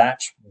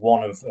that's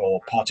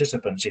or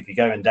participants, if you're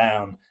going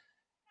down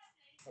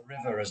a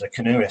river as a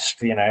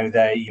canoeist,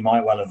 you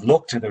might well have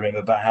looked at the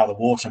river, but how the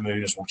water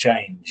moves will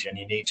change, and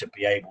you need to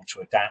be able to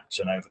adapt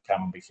and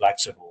overcome and be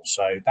flexible.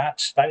 So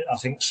that's I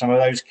think some of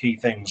those key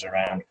things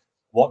around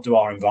what do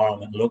our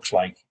environment looks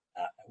like,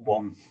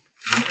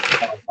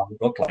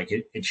 look like.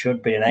 It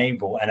should be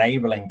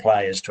enabling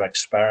players to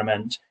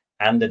experiment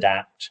and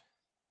adapt,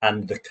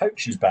 and the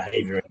coach's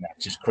behaviour in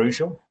that is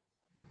crucial.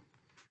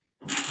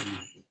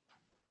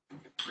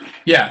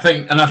 Yeah, I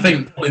think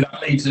that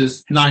leads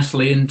us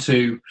nicely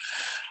into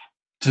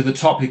the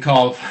topic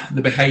of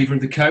the behaviour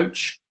of the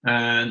coach,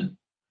 and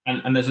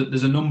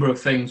there's a number of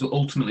things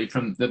ultimately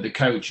from that the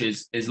coach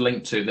is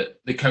linked to, that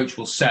the coach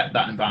will set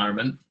that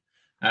environment.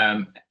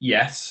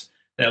 Yes,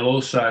 they'll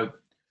also,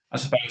 I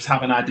suppose,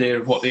 have an idea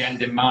of what the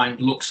end in mind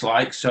looks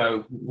like.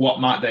 So what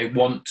might they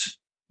want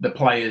the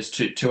players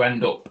to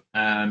end up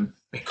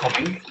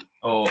becoming,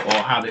 or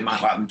how they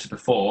might like them to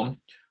perform.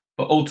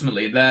 But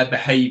ultimately, their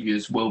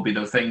behaviours will be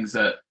the things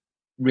that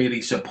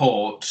really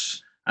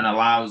supports and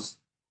allows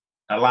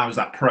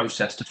that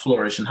process to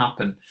flourish and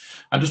happen.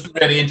 I'm just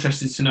really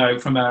interested to know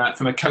from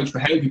a coach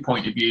behaviour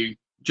point of view,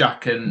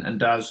 Jack and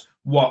Daz,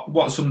 what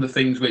are some of the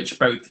things which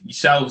both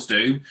yourselves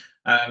do,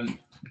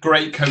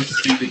 great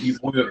coaches do, that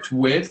you've worked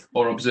with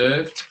or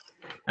observed,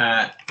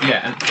 and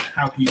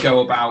how can you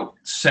go about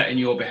setting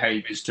your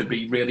behaviours to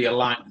be really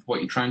aligned with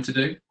what you're trying to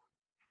do?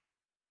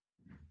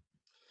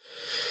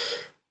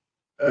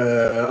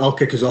 I'll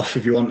kick us off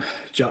if you want,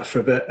 Jack,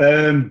 for a bit.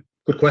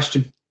 Good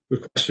question,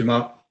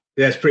 Mark.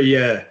 Yeah, it's pretty.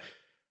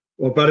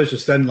 Well, Brad is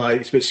just then,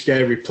 it's a bit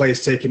scary.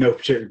 Players taking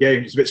ownership of the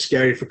game. It's a bit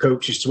scary for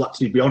coaches to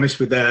actually be honest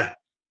with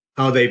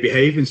how they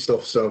behave and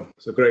stuff. So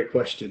it's a great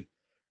question.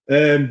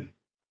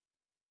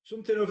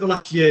 Something over the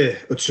last year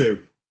or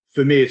two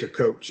for me as a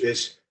coach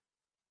is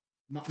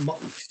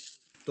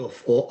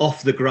stuff, or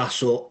off the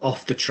grass or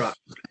off the track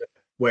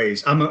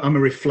ways. I'm a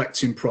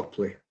reflecting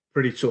properly.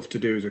 Pretty tough to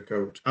do as a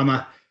coach.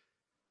 I'm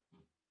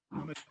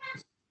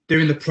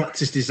doing the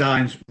practice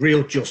designs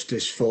real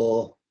justice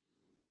for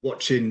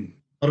watching.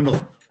 I don't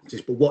know,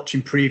 but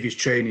watching previous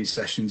training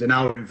sessions. In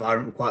our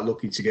environment, we're quite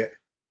lucky to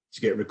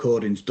get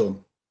recordings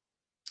done.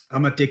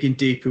 Am I digging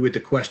deeper with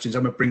the questions?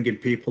 Am I bringing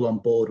people on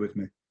board with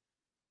me?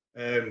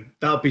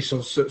 That'll be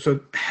so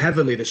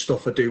heavily. The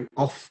stuff I do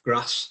off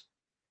grass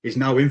is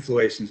now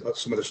influencing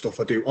some of the stuff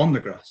I do on the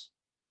grass.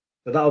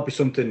 So that'll be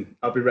something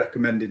I'll be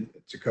recommending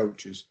to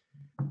coaches.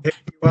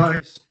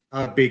 Wise,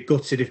 I'd be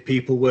gutted if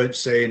people weren't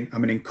saying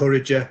I'm an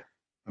encourager,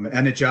 I'm an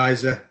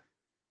energizer,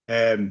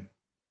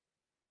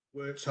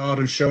 works hard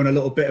and showing a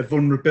little bit of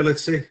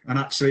vulnerability, and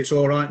actually it's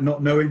all right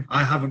not knowing.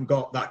 I haven't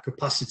got that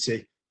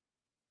capacity,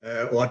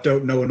 or I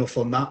don't know enough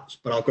on that,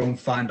 but I'll go and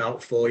find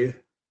out for you.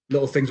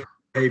 Little things,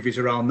 behaviours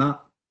around that.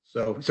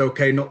 So it's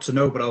okay not to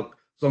know, but as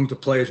long as the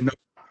players know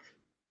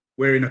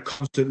we're in a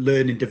constant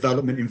learning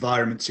development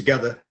environment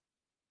together,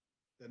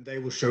 then they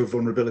will show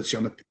vulnerability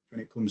on the pitch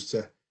when it comes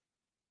to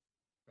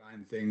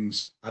trying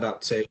things,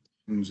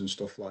 adaptations and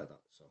stuff like that.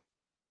 So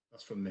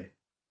that's from me.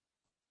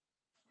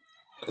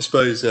 I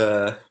suppose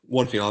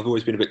one thing I've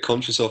always been a bit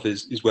conscious of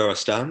is where I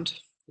stand.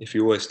 If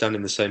you always stand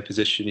in the same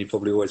position, you're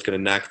probably always going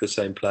to nag the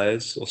same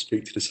players or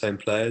speak to the same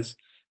players.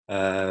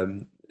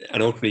 And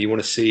ultimately, you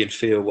want to see and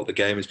feel what the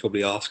game is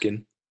probably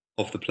asking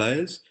of the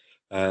players.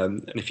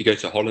 And if you go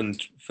to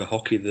Holland for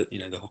hockey,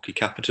 the hockey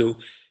capital,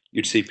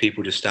 you'd see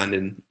people just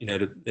standing,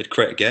 they'd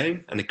create a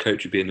game and the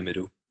coach would be in the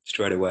middle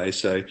straight away.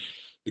 So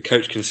the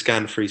coach can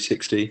scan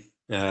 360.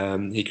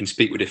 He can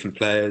speak with different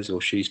players, or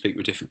she speak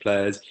with different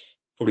players.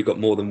 Probably got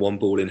more than one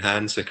ball in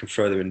hand, so can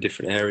throw them in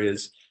different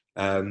areas.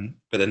 But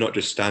they're not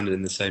just standing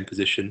in the same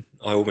position.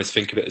 I almost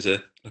think of it as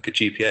a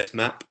GPS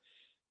map.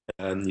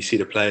 You see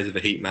the players of a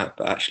heat map,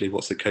 but actually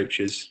what's the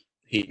coach's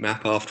heat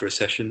map after a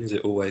session? Is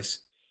it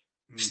always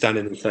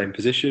standing in the same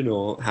position,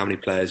 or how many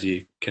players are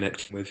you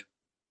connecting with?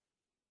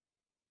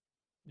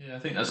 Yeah, I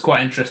think that's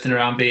quite interesting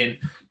around being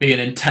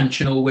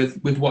intentional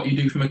with what you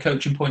do from a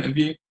coaching point of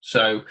view.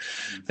 So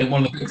I think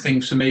one of the big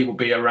things for me will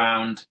be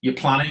around your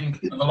planning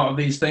of a lot of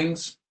these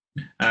things.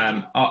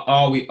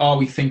 Are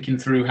we thinking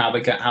through how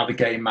the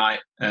game might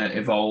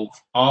evolve?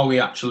 Are we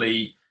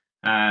actually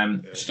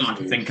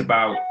starting to think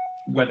about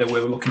whether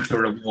we're looking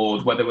for a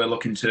reward, whether we're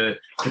looking to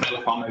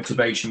develop our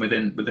motivation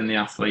within the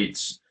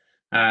athletes,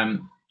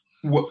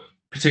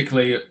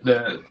 particularly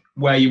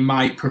where you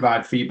might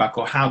provide feedback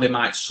or how they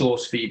might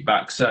source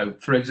feedback. So,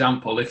 for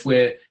example, if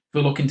we're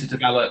looking to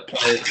develop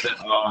players that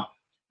are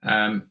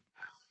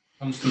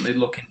constantly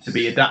looking to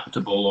be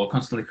adaptable or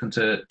constantly looking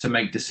to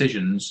make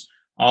decisions,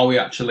 are we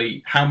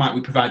actually, how might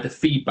we provide the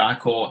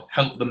feedback or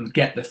help them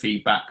get the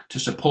feedback to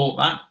support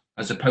that,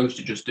 as opposed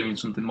to just doing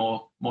something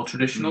more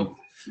traditional?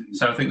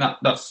 So I think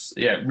that's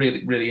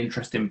really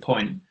interesting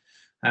point.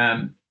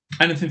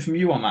 Anything from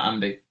you on that,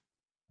 Andy?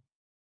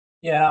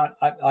 Yeah,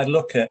 I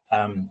look at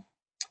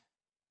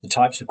the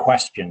types of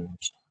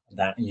questions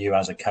that you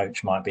as a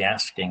coach might be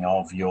asking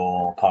of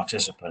your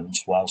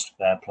participants whilst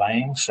they're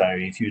playing. So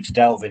if you were to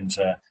delve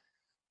into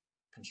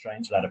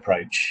constraints-led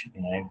approach,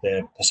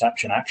 the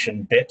perception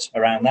action bit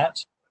around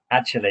that,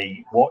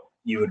 actually what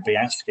you would be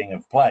asking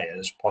of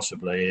players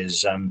possibly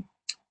is,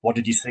 what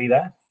did you see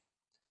there?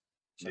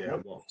 So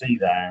what did you see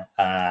there,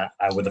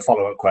 with a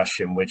follow-up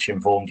question which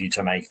informed you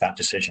to make that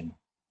decision.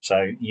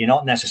 So you're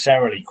not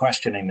necessarily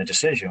questioning the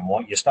decision.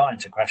 What you're starting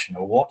to question,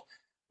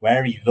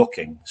 where are you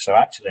looking? So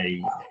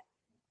actually,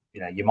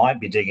 you might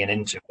be digging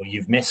into, or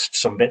you've missed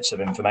some bits of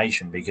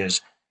information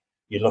because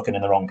you're looking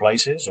in the wrong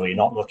places, or you're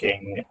not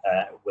looking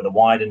with a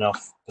wide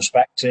enough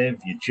perspective.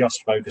 You're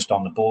just focused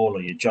on the ball,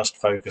 or you're just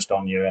focused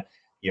on your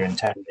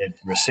intended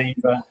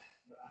receiver.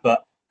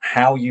 But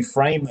how you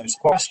frame those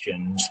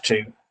questions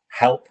to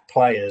help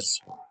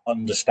players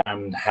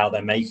understand how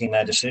they're making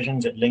their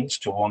decisions, it links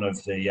to one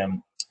of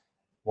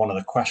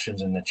the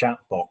questions in the chat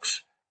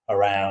box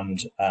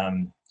around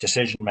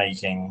decision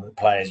making.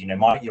 Players,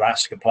 might you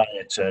ask a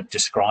player to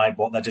describe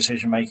what their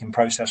decision making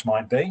process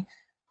might be?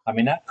 I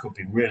mean, that could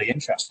be really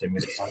interesting.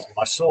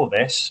 I saw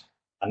this,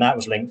 and that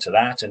was linked to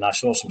that, and I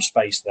saw some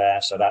space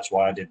there, so that's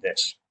why I did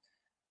this.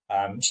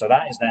 So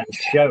that is then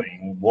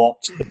showing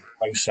what the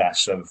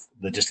process of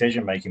the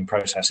decision-making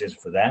process is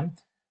for them.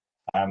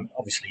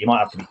 Obviously, you might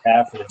have to be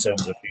careful in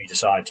terms of who you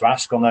decide to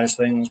ask on those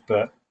things,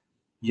 but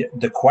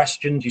the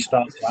questions you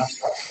start to ask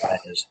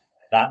players,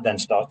 that then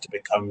starts to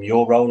become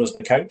your role as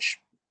the coach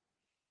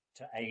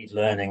to aid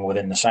learning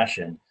within the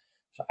session.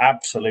 So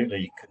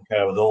absolutely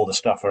concur with all the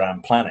stuff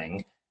around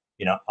planning.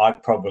 I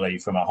probably,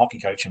 from a hockey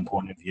coaching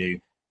point of view,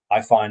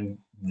 I find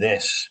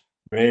this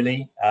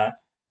really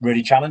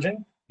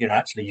challenging.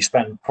 Actually, you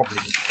spend probably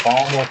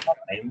far more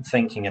time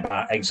thinking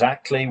about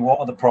exactly what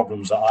are the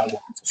problems that I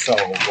want to solve,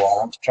 or I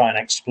want to try and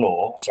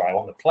explore. Sorry, I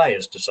want the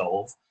players to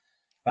solve.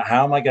 But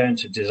how am I going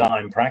to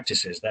design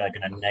practices that are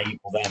going to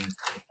enable them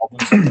to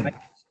problem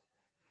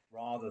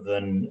rather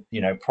than,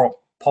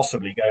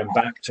 possibly going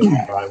back to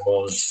where I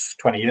was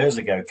 20 years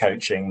ago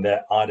coaching,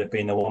 that I'd have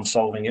been the one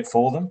solving it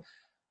for them.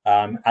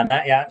 And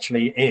that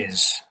actually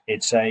is,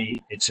 it's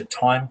a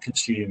time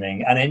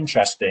consuming and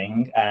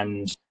interesting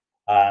and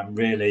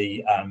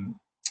really,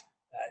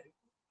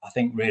 I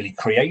think, really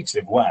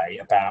creative way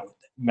about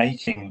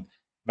making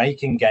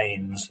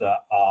games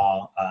that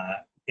are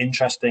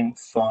interesting,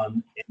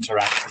 fun,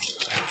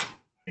 interactive,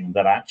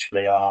 that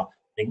actually are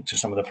linked to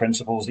some of the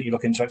principles that you're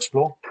looking to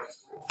explore.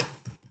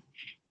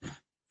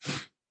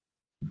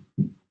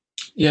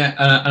 Yeah,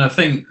 and I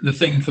think the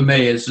thing for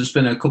me is there's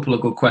been a couple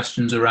of good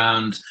questions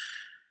around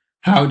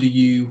how do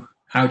you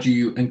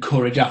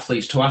encourage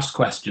athletes to ask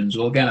questions?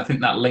 Well, again, I think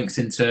that links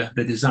into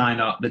the design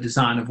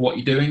of what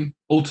you're doing.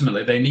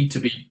 Ultimately, they need to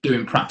be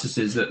doing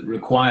practices that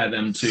require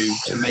them to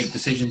make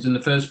decisions in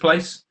the first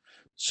place.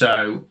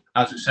 So,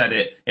 as I said,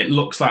 it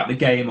looks like the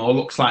game or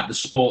looks like the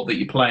sport that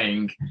you're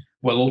playing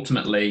will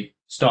ultimately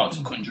start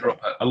to conjure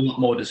up a lot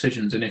more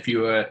decisions. And if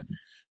you were,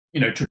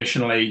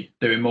 traditionally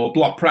doing more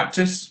block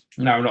practice,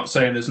 now I'm not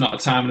saying there's not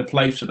a time and a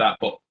place for that,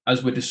 but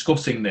as we're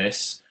discussing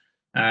this,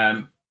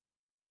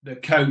 the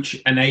coach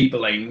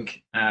enabling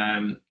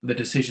the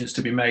decisions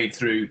to be made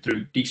through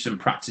decent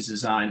practice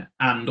design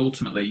and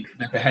ultimately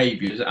their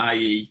behaviours,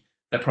 i.e.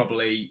 they're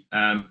probably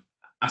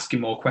asking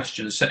more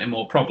questions, setting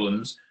more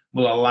problems,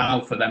 will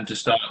allow for them to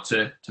start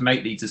to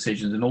make these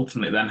decisions and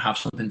ultimately then have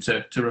something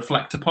to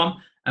reflect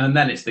upon. And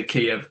then it's the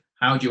key of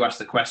how do you ask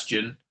the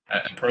question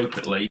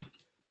appropriately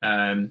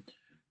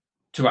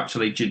to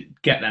actually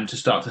get them to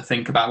start to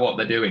think about what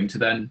they're doing to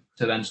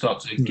then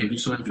start to give you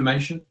some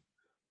information.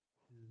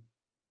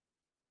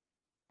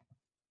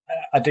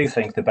 I do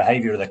think the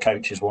behaviour of the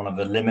coach is one of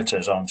the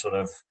limiters on sort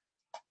of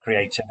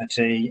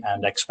creativity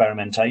and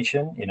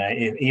experimentation.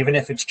 Even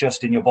if it's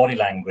just in your body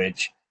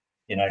language,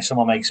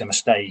 someone makes a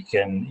mistake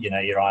and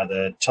you're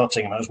either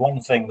tutting them. It was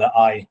one thing that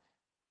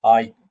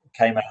I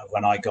came out of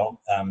when I got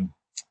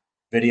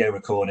video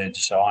recorded.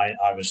 So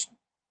I was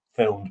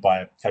filmed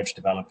by a coach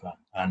developer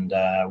and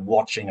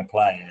watching a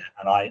player,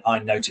 and I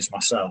noticed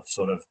myself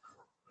sort of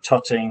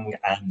tutting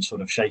and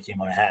sort of shaking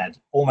my head,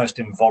 almost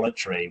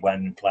involuntary,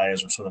 when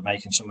players were sort of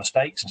making some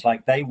mistakes. It's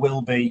like they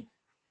will be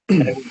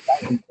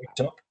picked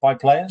up by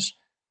players,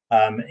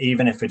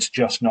 even if it's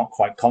just not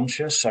quite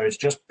conscious. So it's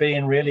just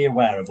being really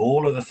aware of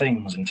all of the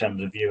things in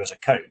terms of you as a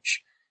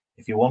coach.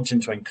 If you're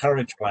wanting to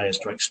encourage players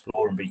to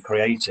explore and be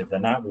creative,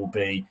 then that will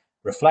be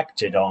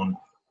reflected on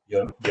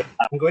your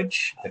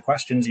language, the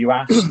questions you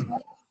ask,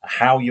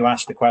 how you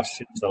ask the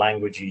questions, the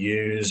language you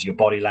use, your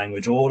body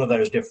language, all of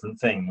those different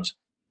things.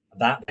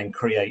 That then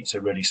creates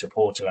a really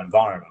supportive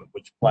environment,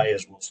 which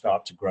players will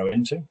start to grow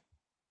into.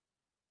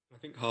 I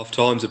think half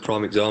time's a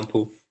prime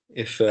example.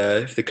 If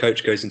the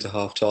coach goes into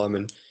half time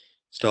and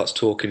starts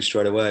talking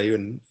straight away,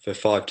 and for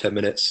 5-10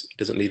 minutes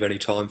doesn't leave any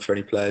time for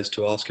any players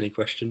to ask any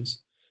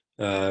questions.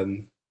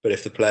 But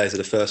if the players are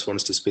the first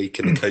ones to speak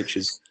and the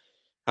coaches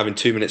having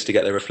 2 minutes to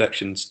get their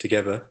reflections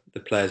together, the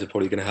players are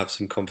probably going to have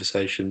some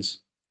conversations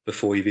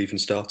before you've even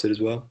started as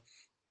well.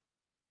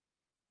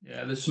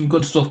 Yeah, there's some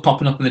good stuff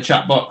popping up in the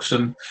chat box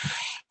and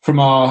from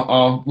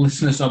our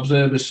listeners and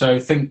observers. So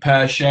Think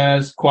Pair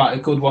Shares, quite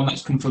a good one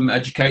that's come from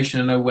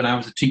education. I know when I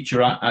was a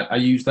teacher, I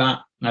used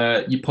that.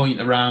 You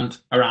point around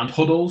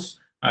huddles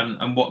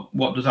and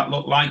what does that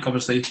look like?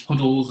 Obviously,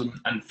 huddles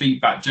and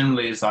feedback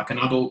generally is like an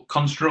adult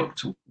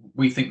construct.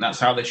 We think that's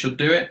how they should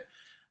do it.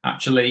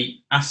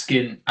 Actually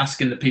asking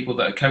the people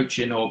that are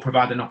coaching or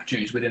providing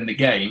opportunities within the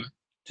game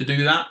to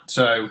do that.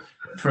 So,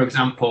 for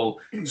example,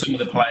 some of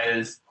the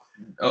players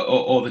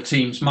or the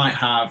teams might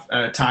have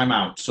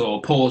timeouts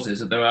or pauses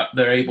that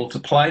they're able to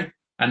play,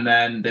 and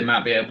then they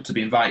might be able to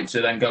be invited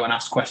to then go and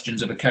ask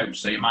questions of a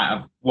coach. So you might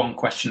have one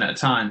question at a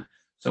time.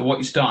 So what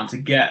you're starting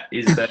to get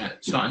is that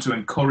starting to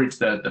encourage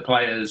the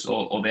players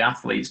or the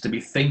athletes to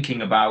be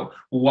thinking about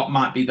what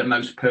might be the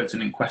most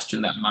pertinent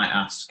question that I might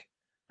ask.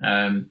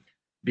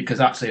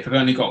 Because actually, if I've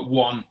only got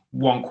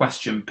one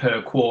question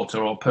per quarter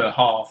or per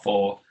half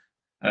or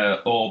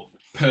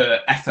per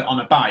effort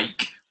on a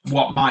bike,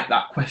 what might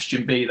that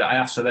question be that I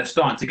ask? So they're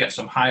starting to get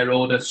some higher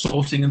order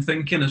sorting and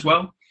thinking as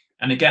well.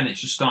 And again, it's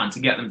just starting to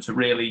get them to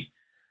really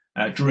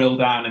drill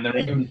down in their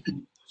own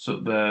sort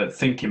of the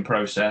thinking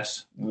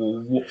process.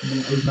 What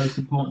is most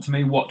important to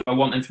me? What do I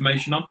want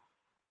information on?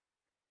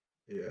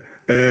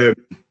 Yeah.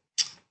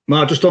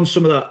 Mark, just on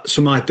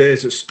some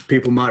ideas that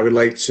people might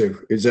relate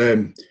to is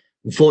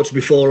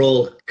unfortunately before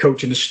all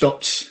coaching has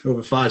stopped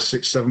over 5,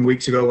 6, 7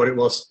 weeks ago, what it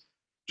was.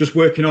 Just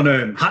working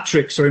on hat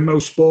tricks. So in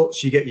most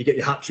sports, you get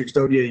your hat tricks,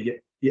 don't you?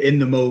 You're in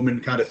the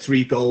moment, kind of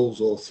 3 goals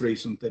or 3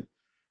 something.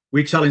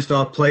 We challenged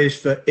our players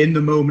for in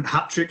the moment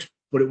hat tricks,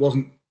 but it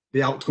wasn't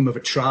the outcome of a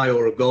try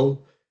or a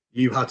goal.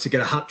 You had to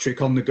get a hat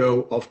trick on the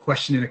go of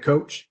questioning a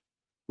coach.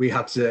 We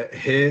had to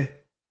hear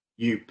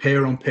you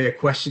peer on peer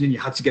questioning. You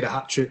had to get a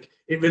hat trick.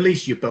 It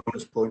released your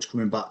bonus points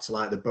coming back to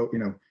like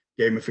the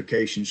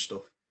gamification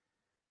stuff.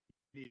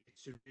 You needed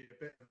to be a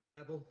bit of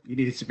a rebel. You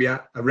needed to be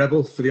a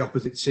rebel for the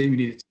opposite team.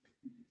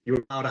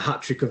 You allowed a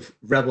hat trick of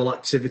rebel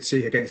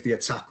activity against the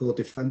attack or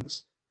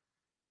defence.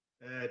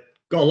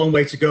 Got a long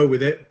way to go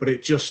with it, but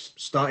it just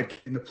started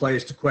getting the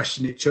players to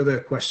question each other,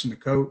 question the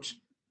coach.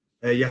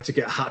 You had to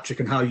get a hat trick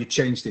on how you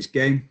changed this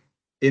game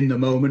in the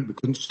moment. We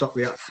couldn't stop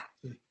the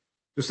activity.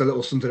 Just a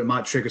little something that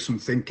might trigger some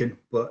thinking,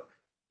 but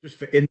just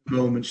for in the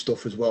moment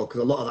stuff as well,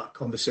 because a lot of that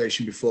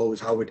conversation before was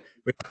how we'd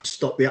have to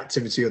stop the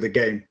activity of the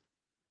game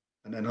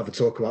and then have a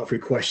talk about through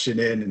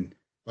questioning. And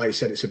like you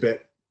said, you can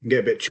get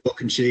a bit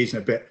chalk and cheese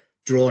and a bit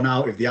drawn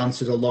out if the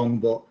answers are long,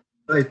 but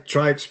I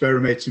try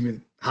experimenting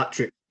with hat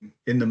trick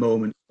in the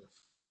moment.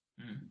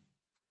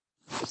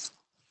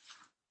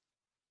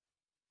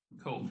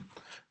 Cool.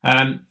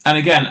 And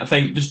again, I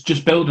think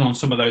just building on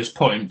some of those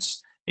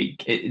points,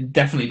 it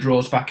definitely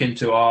draws back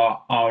into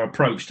our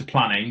approach to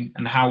planning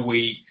and how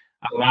we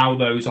allow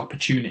those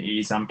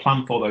opportunities and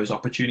plan for those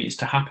opportunities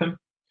to happen.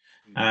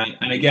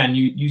 And again,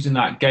 using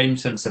that game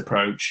sense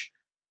approach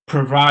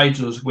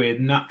provides us with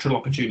natural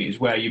opportunities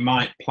where you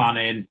might plan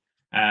in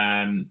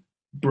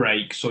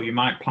breaks, or you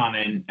might plan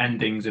in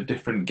endings of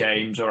different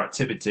games or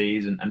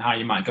activities, and how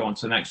you might go on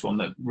to the next one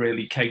that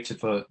really cater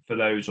for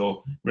those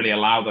or really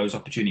allow those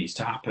opportunities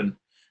to happen.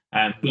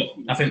 But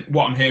I think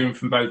what I'm hearing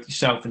from both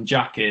yourself and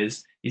Jack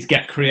is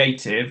get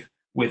creative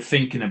with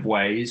thinking of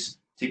ways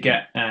to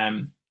get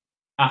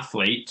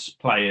athletes,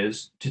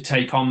 players, to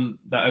take on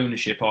the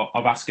ownership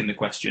of asking the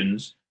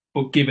questions,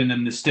 but giving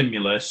them the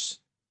stimulus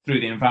through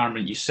the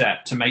environment you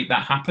set to make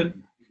that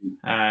happen.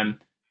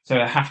 So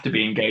they have to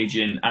be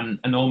engaging,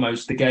 and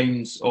almost the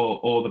games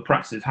or the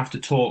practices have to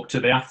talk to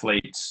the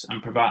athletes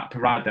and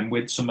provide them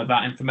with some of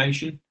that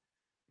information.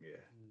 Yeah.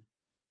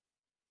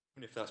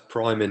 Even if that's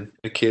priming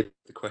a kid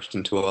the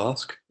question to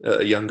ask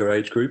at a younger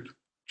age group,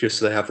 just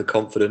so they have the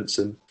confidence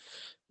and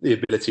the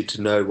ability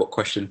to know what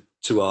question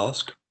to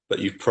ask, but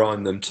you've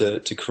primed them to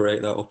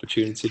create that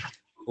opportunity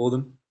for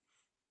them.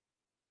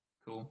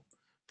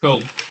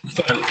 Cool.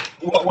 So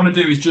what I want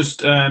to do is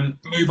just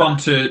move on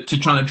to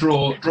trying to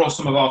draw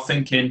some of our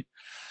thinking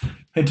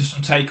into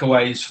some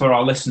takeaways for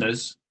our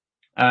listeners,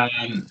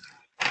 and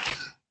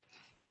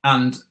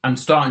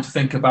starting to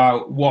think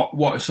about what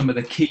are some of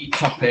the key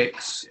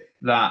topics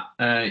that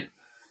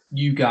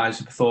you guys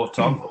have thought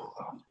of.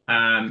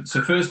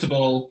 So first of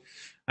all,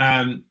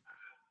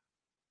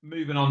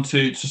 moving on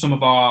to some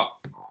of our,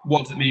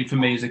 what does it mean for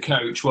me as a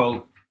coach?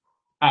 Well,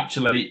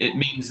 actually, it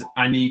means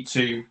I need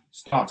to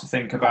start to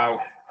think about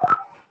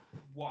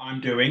what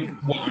I'm doing,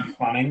 what I'm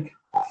planning.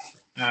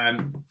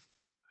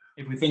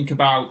 If we think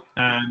about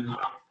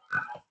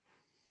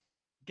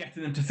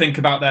getting them to think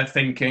about their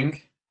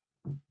thinking,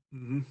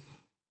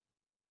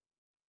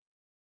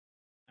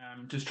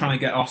 just trying to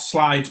get our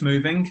slides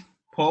moving,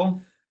 Paul.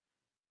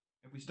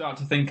 If we start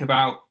to think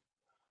about,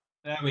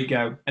 there we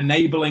go,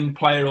 enabling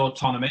player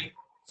autonomy.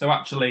 So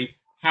actually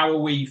how are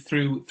we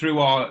through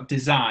our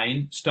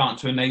design starting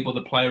to enable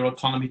the player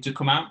autonomy to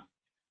come out?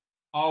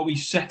 Are we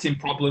setting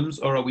problems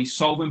or are we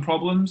solving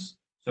problems?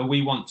 So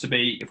we want to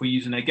be, if we're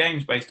using a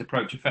games-based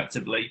approach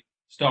effectively,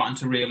 starting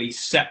to really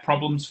set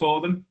problems for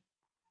them.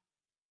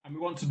 And we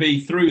want to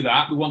be, through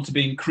that, we want to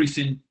be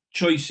increasing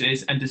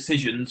choices and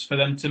decisions for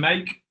them to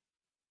make.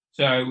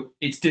 So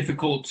it's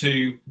difficult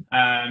to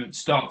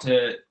start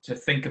to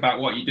think about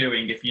what you're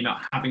doing if you're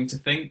not having to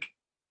think.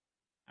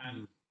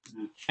 And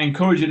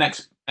encouraging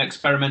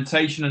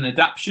experimentation and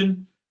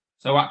adaptation.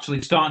 So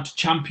actually starting to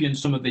champion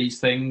some of these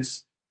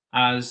things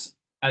as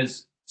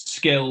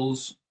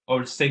skills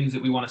or as things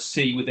that we want to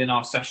see within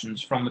our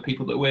sessions from the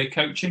people that we're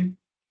coaching.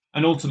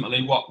 And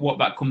ultimately what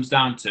that comes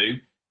down to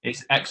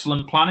is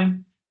excellent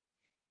planning.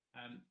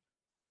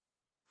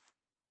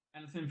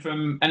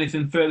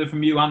 Anything further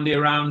from you, Andy,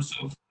 around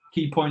sort of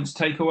key points,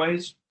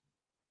 takeaways?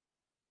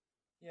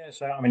 Yeah,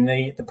 so I mean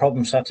the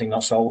problem setting,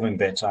 not solving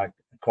bit, I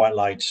quite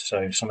liked.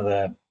 So some of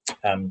the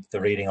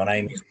reading on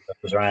Amy's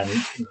was around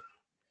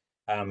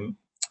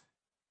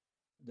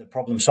the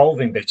problem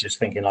solving bit is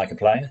thinking like a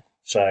player.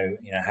 So,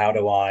 you know, how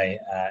do I,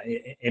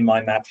 in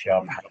my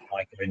matchup, how do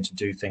I go in to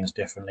do things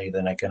differently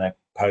than are going to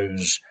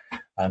pose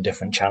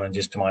different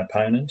challenges to my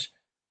opponent?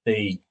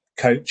 The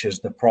coach as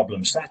the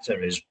problem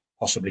setter is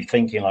possibly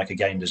thinking like a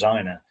game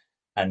designer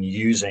and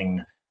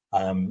using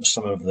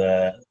some of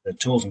the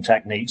tools and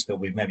techniques that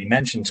we've maybe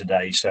mentioned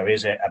today. So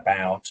is it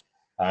about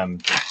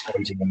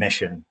creating a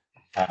mission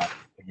for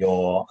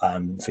your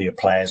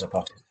players or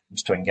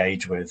participants to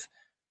engage with?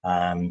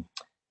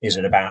 Is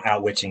it about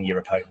outwitting your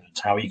opponent?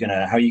 How are you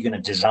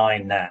gonna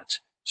design that?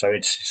 So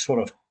it's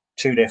sort of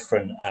two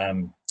different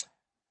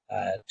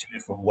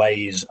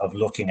ways of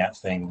looking at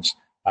things,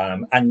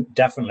 and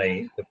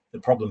definitely the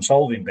problem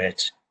solving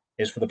bit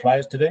is for the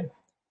players to do.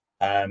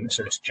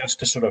 So it's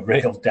just a sort of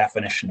real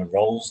definition of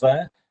roles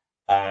there,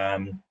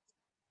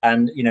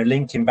 and you know,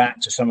 linking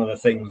back to some of the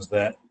things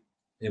that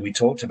we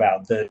talked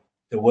about, the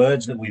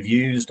words that we've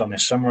used on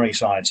this summary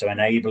side, so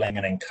enabling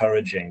and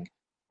encouraging.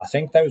 I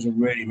think those are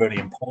really, really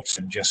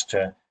important just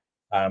to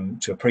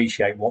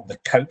appreciate what the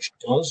coach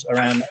does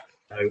around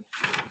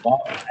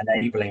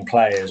enabling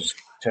players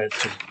to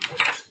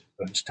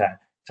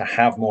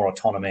have more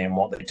autonomy in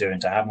what they do and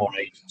to have more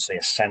agency,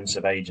 a sense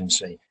of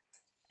agency.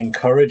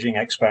 Encouraging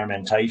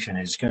experimentation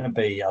is going to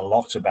be a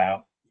lot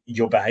about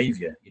your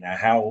behavior, you know,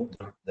 how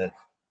the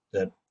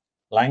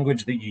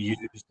language that you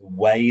use, the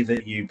way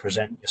that you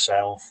present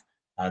yourself,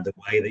 the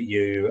way that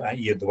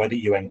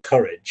you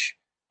encourage.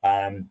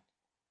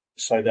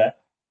 So that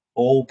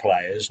all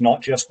players,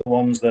 not just the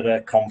ones that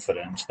are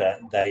confident, that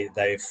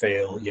they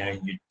feel, you know,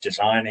 you're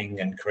designing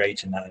and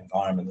creating that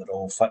environment that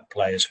all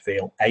players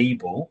feel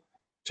able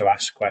to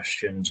ask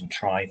questions and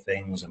try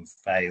things and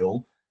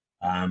fail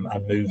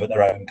and move at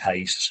their own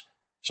pace.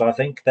 So I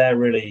think they're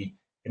really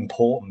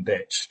important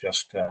bits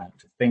just to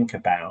think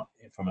about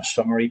from a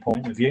summary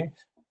point of view.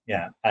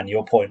 Yeah, and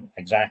your point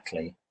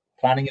exactly.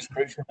 Planning is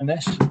crucial in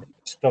this.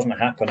 It doesn't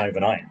happen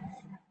overnight.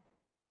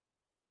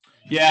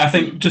 Yeah, I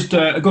think just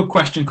a good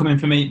question coming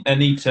from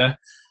Anita.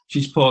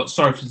 She's put,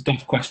 sorry for the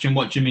tough question,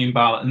 what do you mean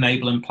by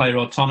enabling player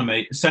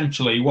autonomy?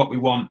 Essentially, what we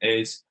want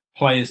is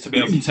players to be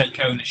able to take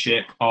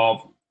ownership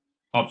of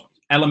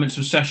elements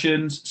of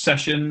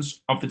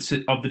sessions of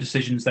the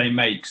decisions they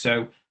make.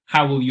 So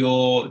how will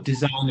your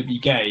design of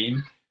your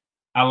game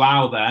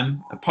allow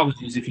them,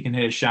 apologies if you can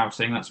hear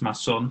shouting, that's my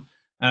son,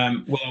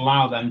 will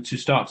allow them to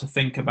start to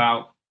think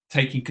about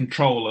taking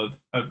control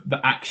of the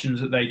actions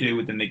that they do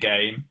within the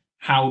game,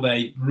 how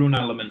they run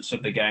elements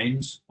of the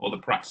games or the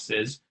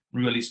practices,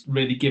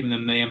 really giving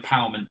them the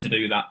empowerment to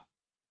do that.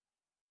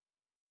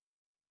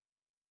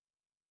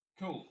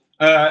 Cool.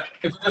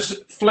 If we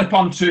just flip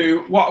on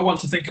to what I want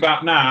to think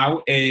about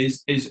now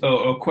is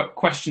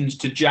questions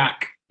to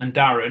Jack and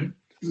Darren.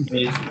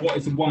 Is what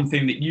is the one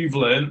thing that you've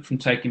learned from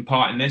taking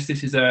part in this?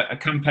 This is a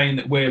campaign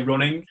that we're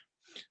running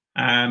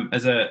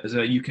as a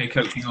UK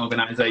coaching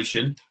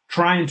organisation,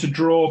 trying to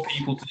draw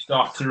people to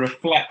start to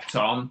reflect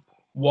on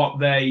what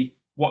they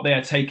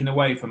are taking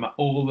away from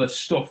all the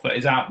stuff that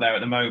is out there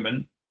at the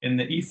moment in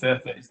the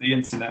ether that is the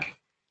internet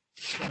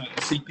from a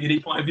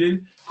CPD point of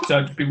view. So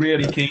I'd be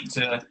really keen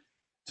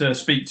to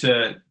speak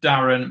to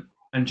Darren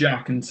and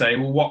Jack and say,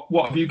 well,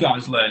 what have you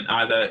guys learned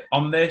either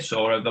on this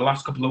or over the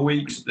last couple of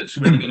weeks that's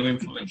really going to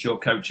influence your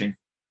coaching?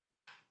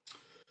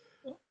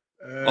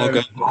 I'll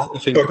go. I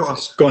think go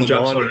on,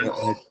 Jack. Sorry.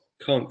 I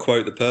can't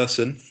quote the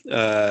person,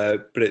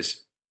 but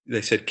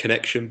they said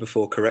connection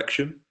before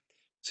correction.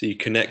 So you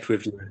connect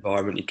with your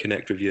environment, you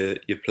connect with your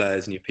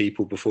players and your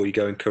people before you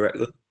go and correct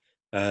them.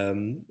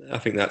 I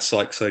think that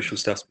psychosocial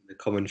stuff's been a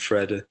common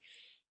thread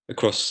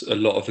across a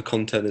lot of the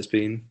content that's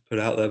been put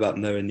out there about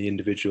knowing the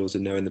individuals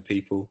and knowing the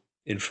people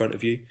in front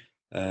of you.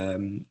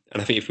 And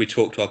I think if we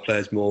talk to our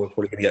players more, we're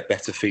probably going to get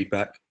better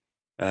feedback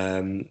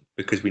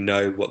because we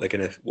know what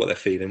they're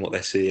feeling, what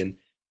they're seeing,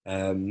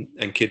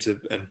 and kids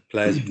and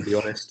players can be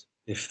honest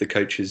if the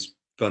coach is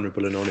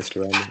vulnerable and honest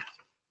around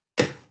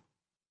them.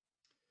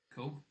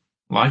 Cool.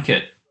 Like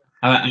it.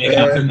 I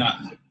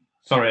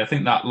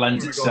think that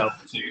lends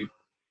itself to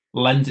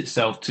lends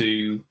itself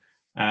to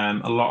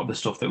a lot of the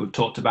stuff that we've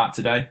talked about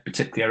today,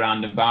 particularly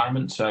around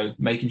environment. So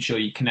making sure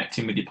you're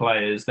connecting with your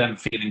players, them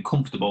feeling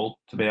comfortable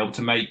to be able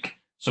to make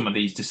some of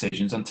these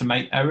decisions and to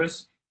make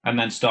errors, and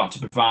then start to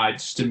provide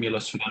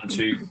stimulus for them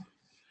to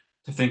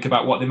think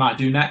about what they might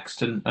do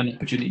next and an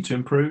opportunity to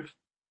improve.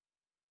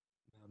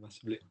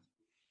 Massively.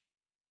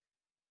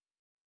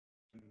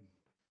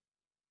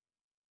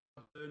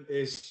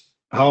 Is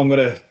how I'm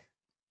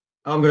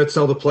gonna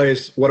tell the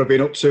players what I've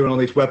been up to and all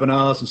these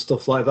webinars and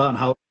stuff like that,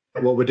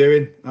 and what we're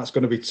doing. That's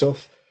going to be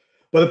tough.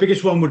 Well, the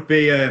biggest one would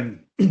be I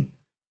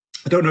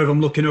don't know if I'm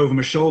looking over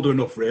my shoulder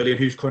enough, really, and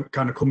who's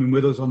kind of coming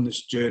with us on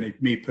this journey,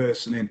 me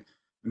personally,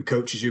 and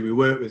coaches who we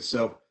work with.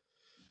 So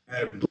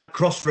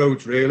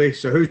crossroads, really.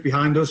 So who's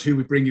behind us? Who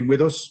we bringing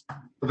with us?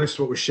 So this is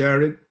what we're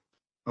sharing.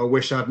 I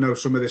wish I'd known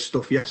some of this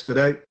stuff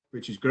yesterday,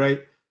 which is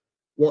great.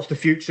 What's the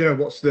future?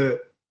 What's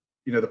the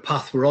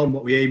path we're on?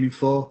 What we're aiming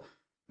for?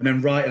 And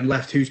then right and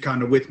left, who's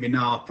kind of with me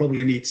now? I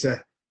probably need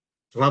to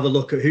have a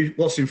look at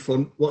what's in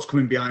front, what's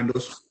coming behind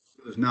us.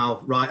 There's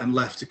now right and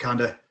left to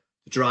kind of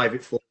drive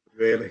it forward,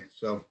 really.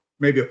 So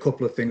maybe a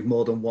couple of things,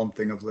 more than one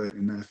thing I've learned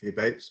in there for you,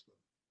 Bates.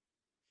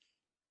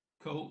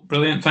 Cool,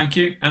 brilliant, thank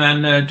you.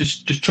 And then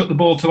just chuck the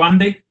ball to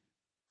Andy.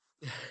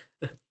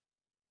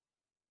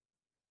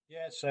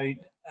 Yeah, so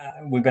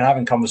we've been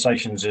having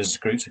conversations as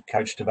groups of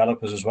coach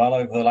developers as well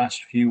over the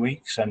last few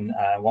weeks, and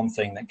one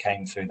thing that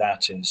came through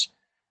that is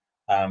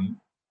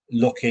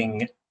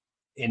looking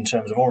in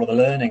terms of all of the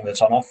learning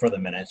that's on offer at the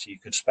minute. You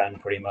could spend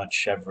pretty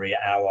much every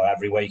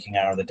waking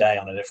hour of the day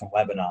on a different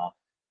webinar,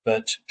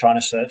 but trying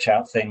to search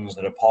out things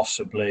that are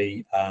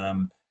possibly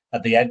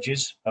at the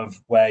edges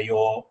of where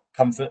your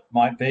comfort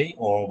might be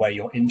or where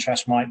your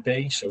interest might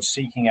be. So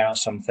seeking out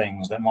some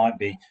things that might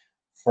be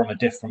from a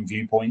different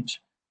viewpoint.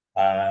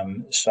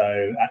 And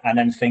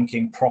then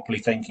properly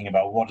thinking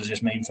about, what does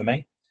this mean for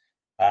me?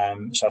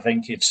 So I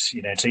think it's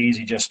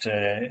easy just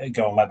to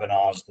go on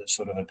webinars that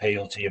sort of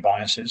appeal to your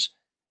biases.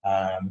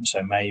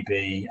 So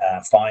maybe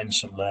find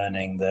some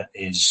learning that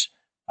is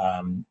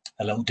a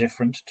little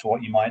different to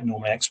what you might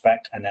normally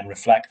expect, and then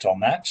reflect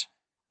on that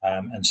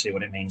and see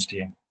what it means to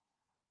you.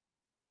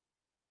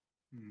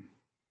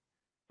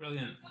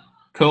 Brilliant.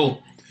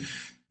 Cool.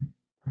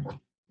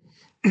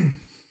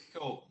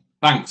 Cool.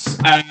 Thanks.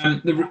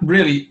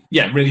 Really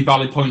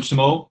valid points from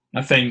all.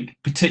 I think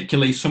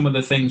particularly some of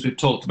the things we've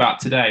talked about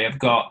today have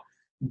got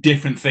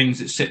different things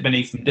that sit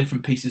beneath them,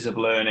 different pieces of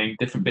learning,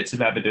 different bits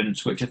of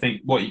evidence, which I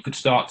think what you could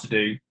start to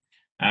do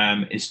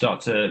is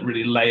start to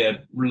really layer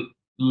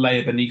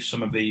beneath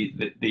some of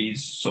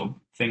these sort of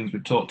things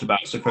we've talked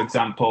about. So, for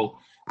example,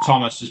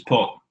 Thomas has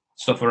put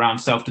stuff around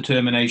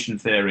self-determination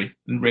theory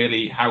and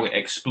really how it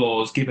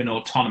explores giving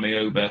autonomy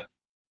over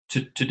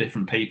to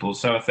different people.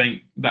 So I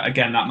think that,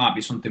 again, that might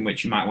be something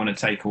which you might want to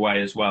take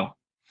away as well.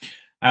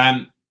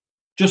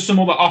 Just some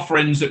other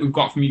offerings that we've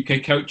got from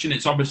UK Coaching.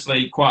 It's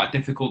obviously quite a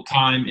difficult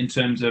time in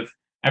terms of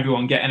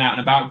everyone getting out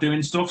and about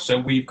doing stuff. So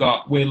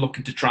we're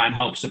looking to try and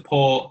help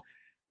support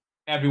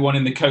everyone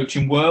in the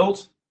coaching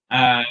world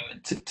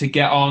to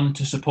get on,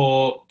 to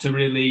support, to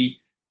really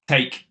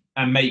take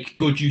and make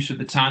good use of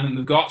the time that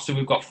we've got. So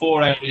we've got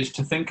 4 areas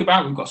to think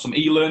about. We've got some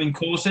e-learning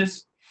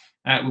courses.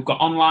 We've got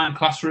online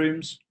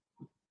classrooms.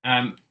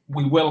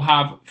 We will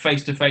have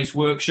face-to-face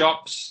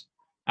workshops,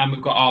 and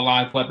we've got our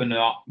live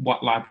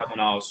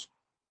webinars.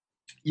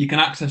 You can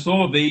access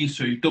all of these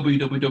through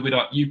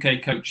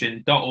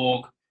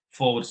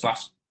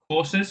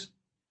www.ukcoaching.org/courses.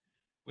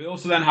 We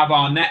also then have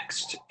our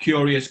next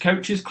Curious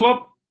Coaches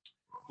Club,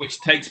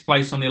 which takes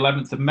place on the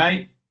 11th of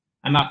May.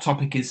 And that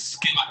topic is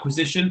skill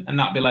acquisition, and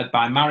that'll be led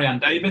by Marianne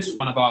Davis,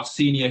 one of our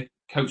senior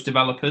coach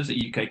developers at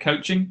UK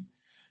Coaching,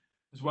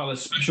 as well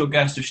as special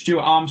guest of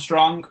Stuart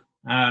Armstrong,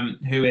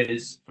 who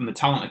is from the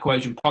Talent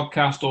Equation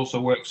podcast, also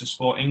works for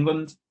Sport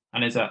England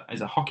and is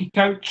a hockey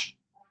coach,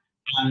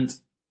 and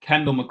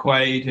Kendall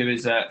McQuaid, who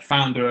is a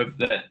founder of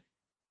the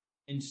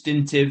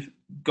Instinctive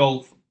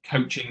Golf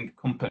Coaching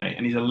Company,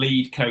 and he's a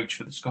lead coach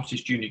for the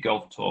Scottish Junior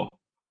Golf Tour.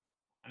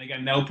 And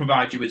again, they'll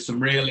provide you with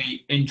some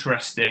really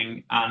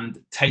interesting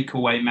and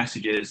takeaway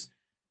messages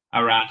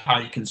around how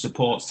you can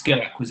support skill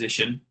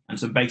acquisition and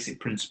some basic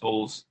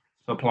principles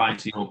for applying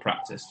to your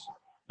practice.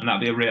 And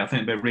that'll be I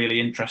think it'll be a really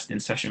interesting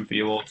session for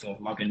you all to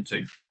log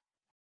into.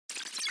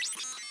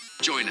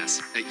 Join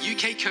us at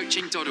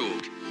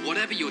ukcoaching.org.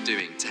 Whatever you're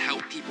doing to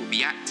help people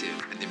be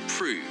active and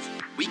improve,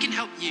 we can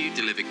help you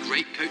deliver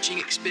great coaching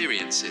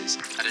experiences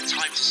at a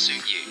time to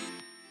suit you.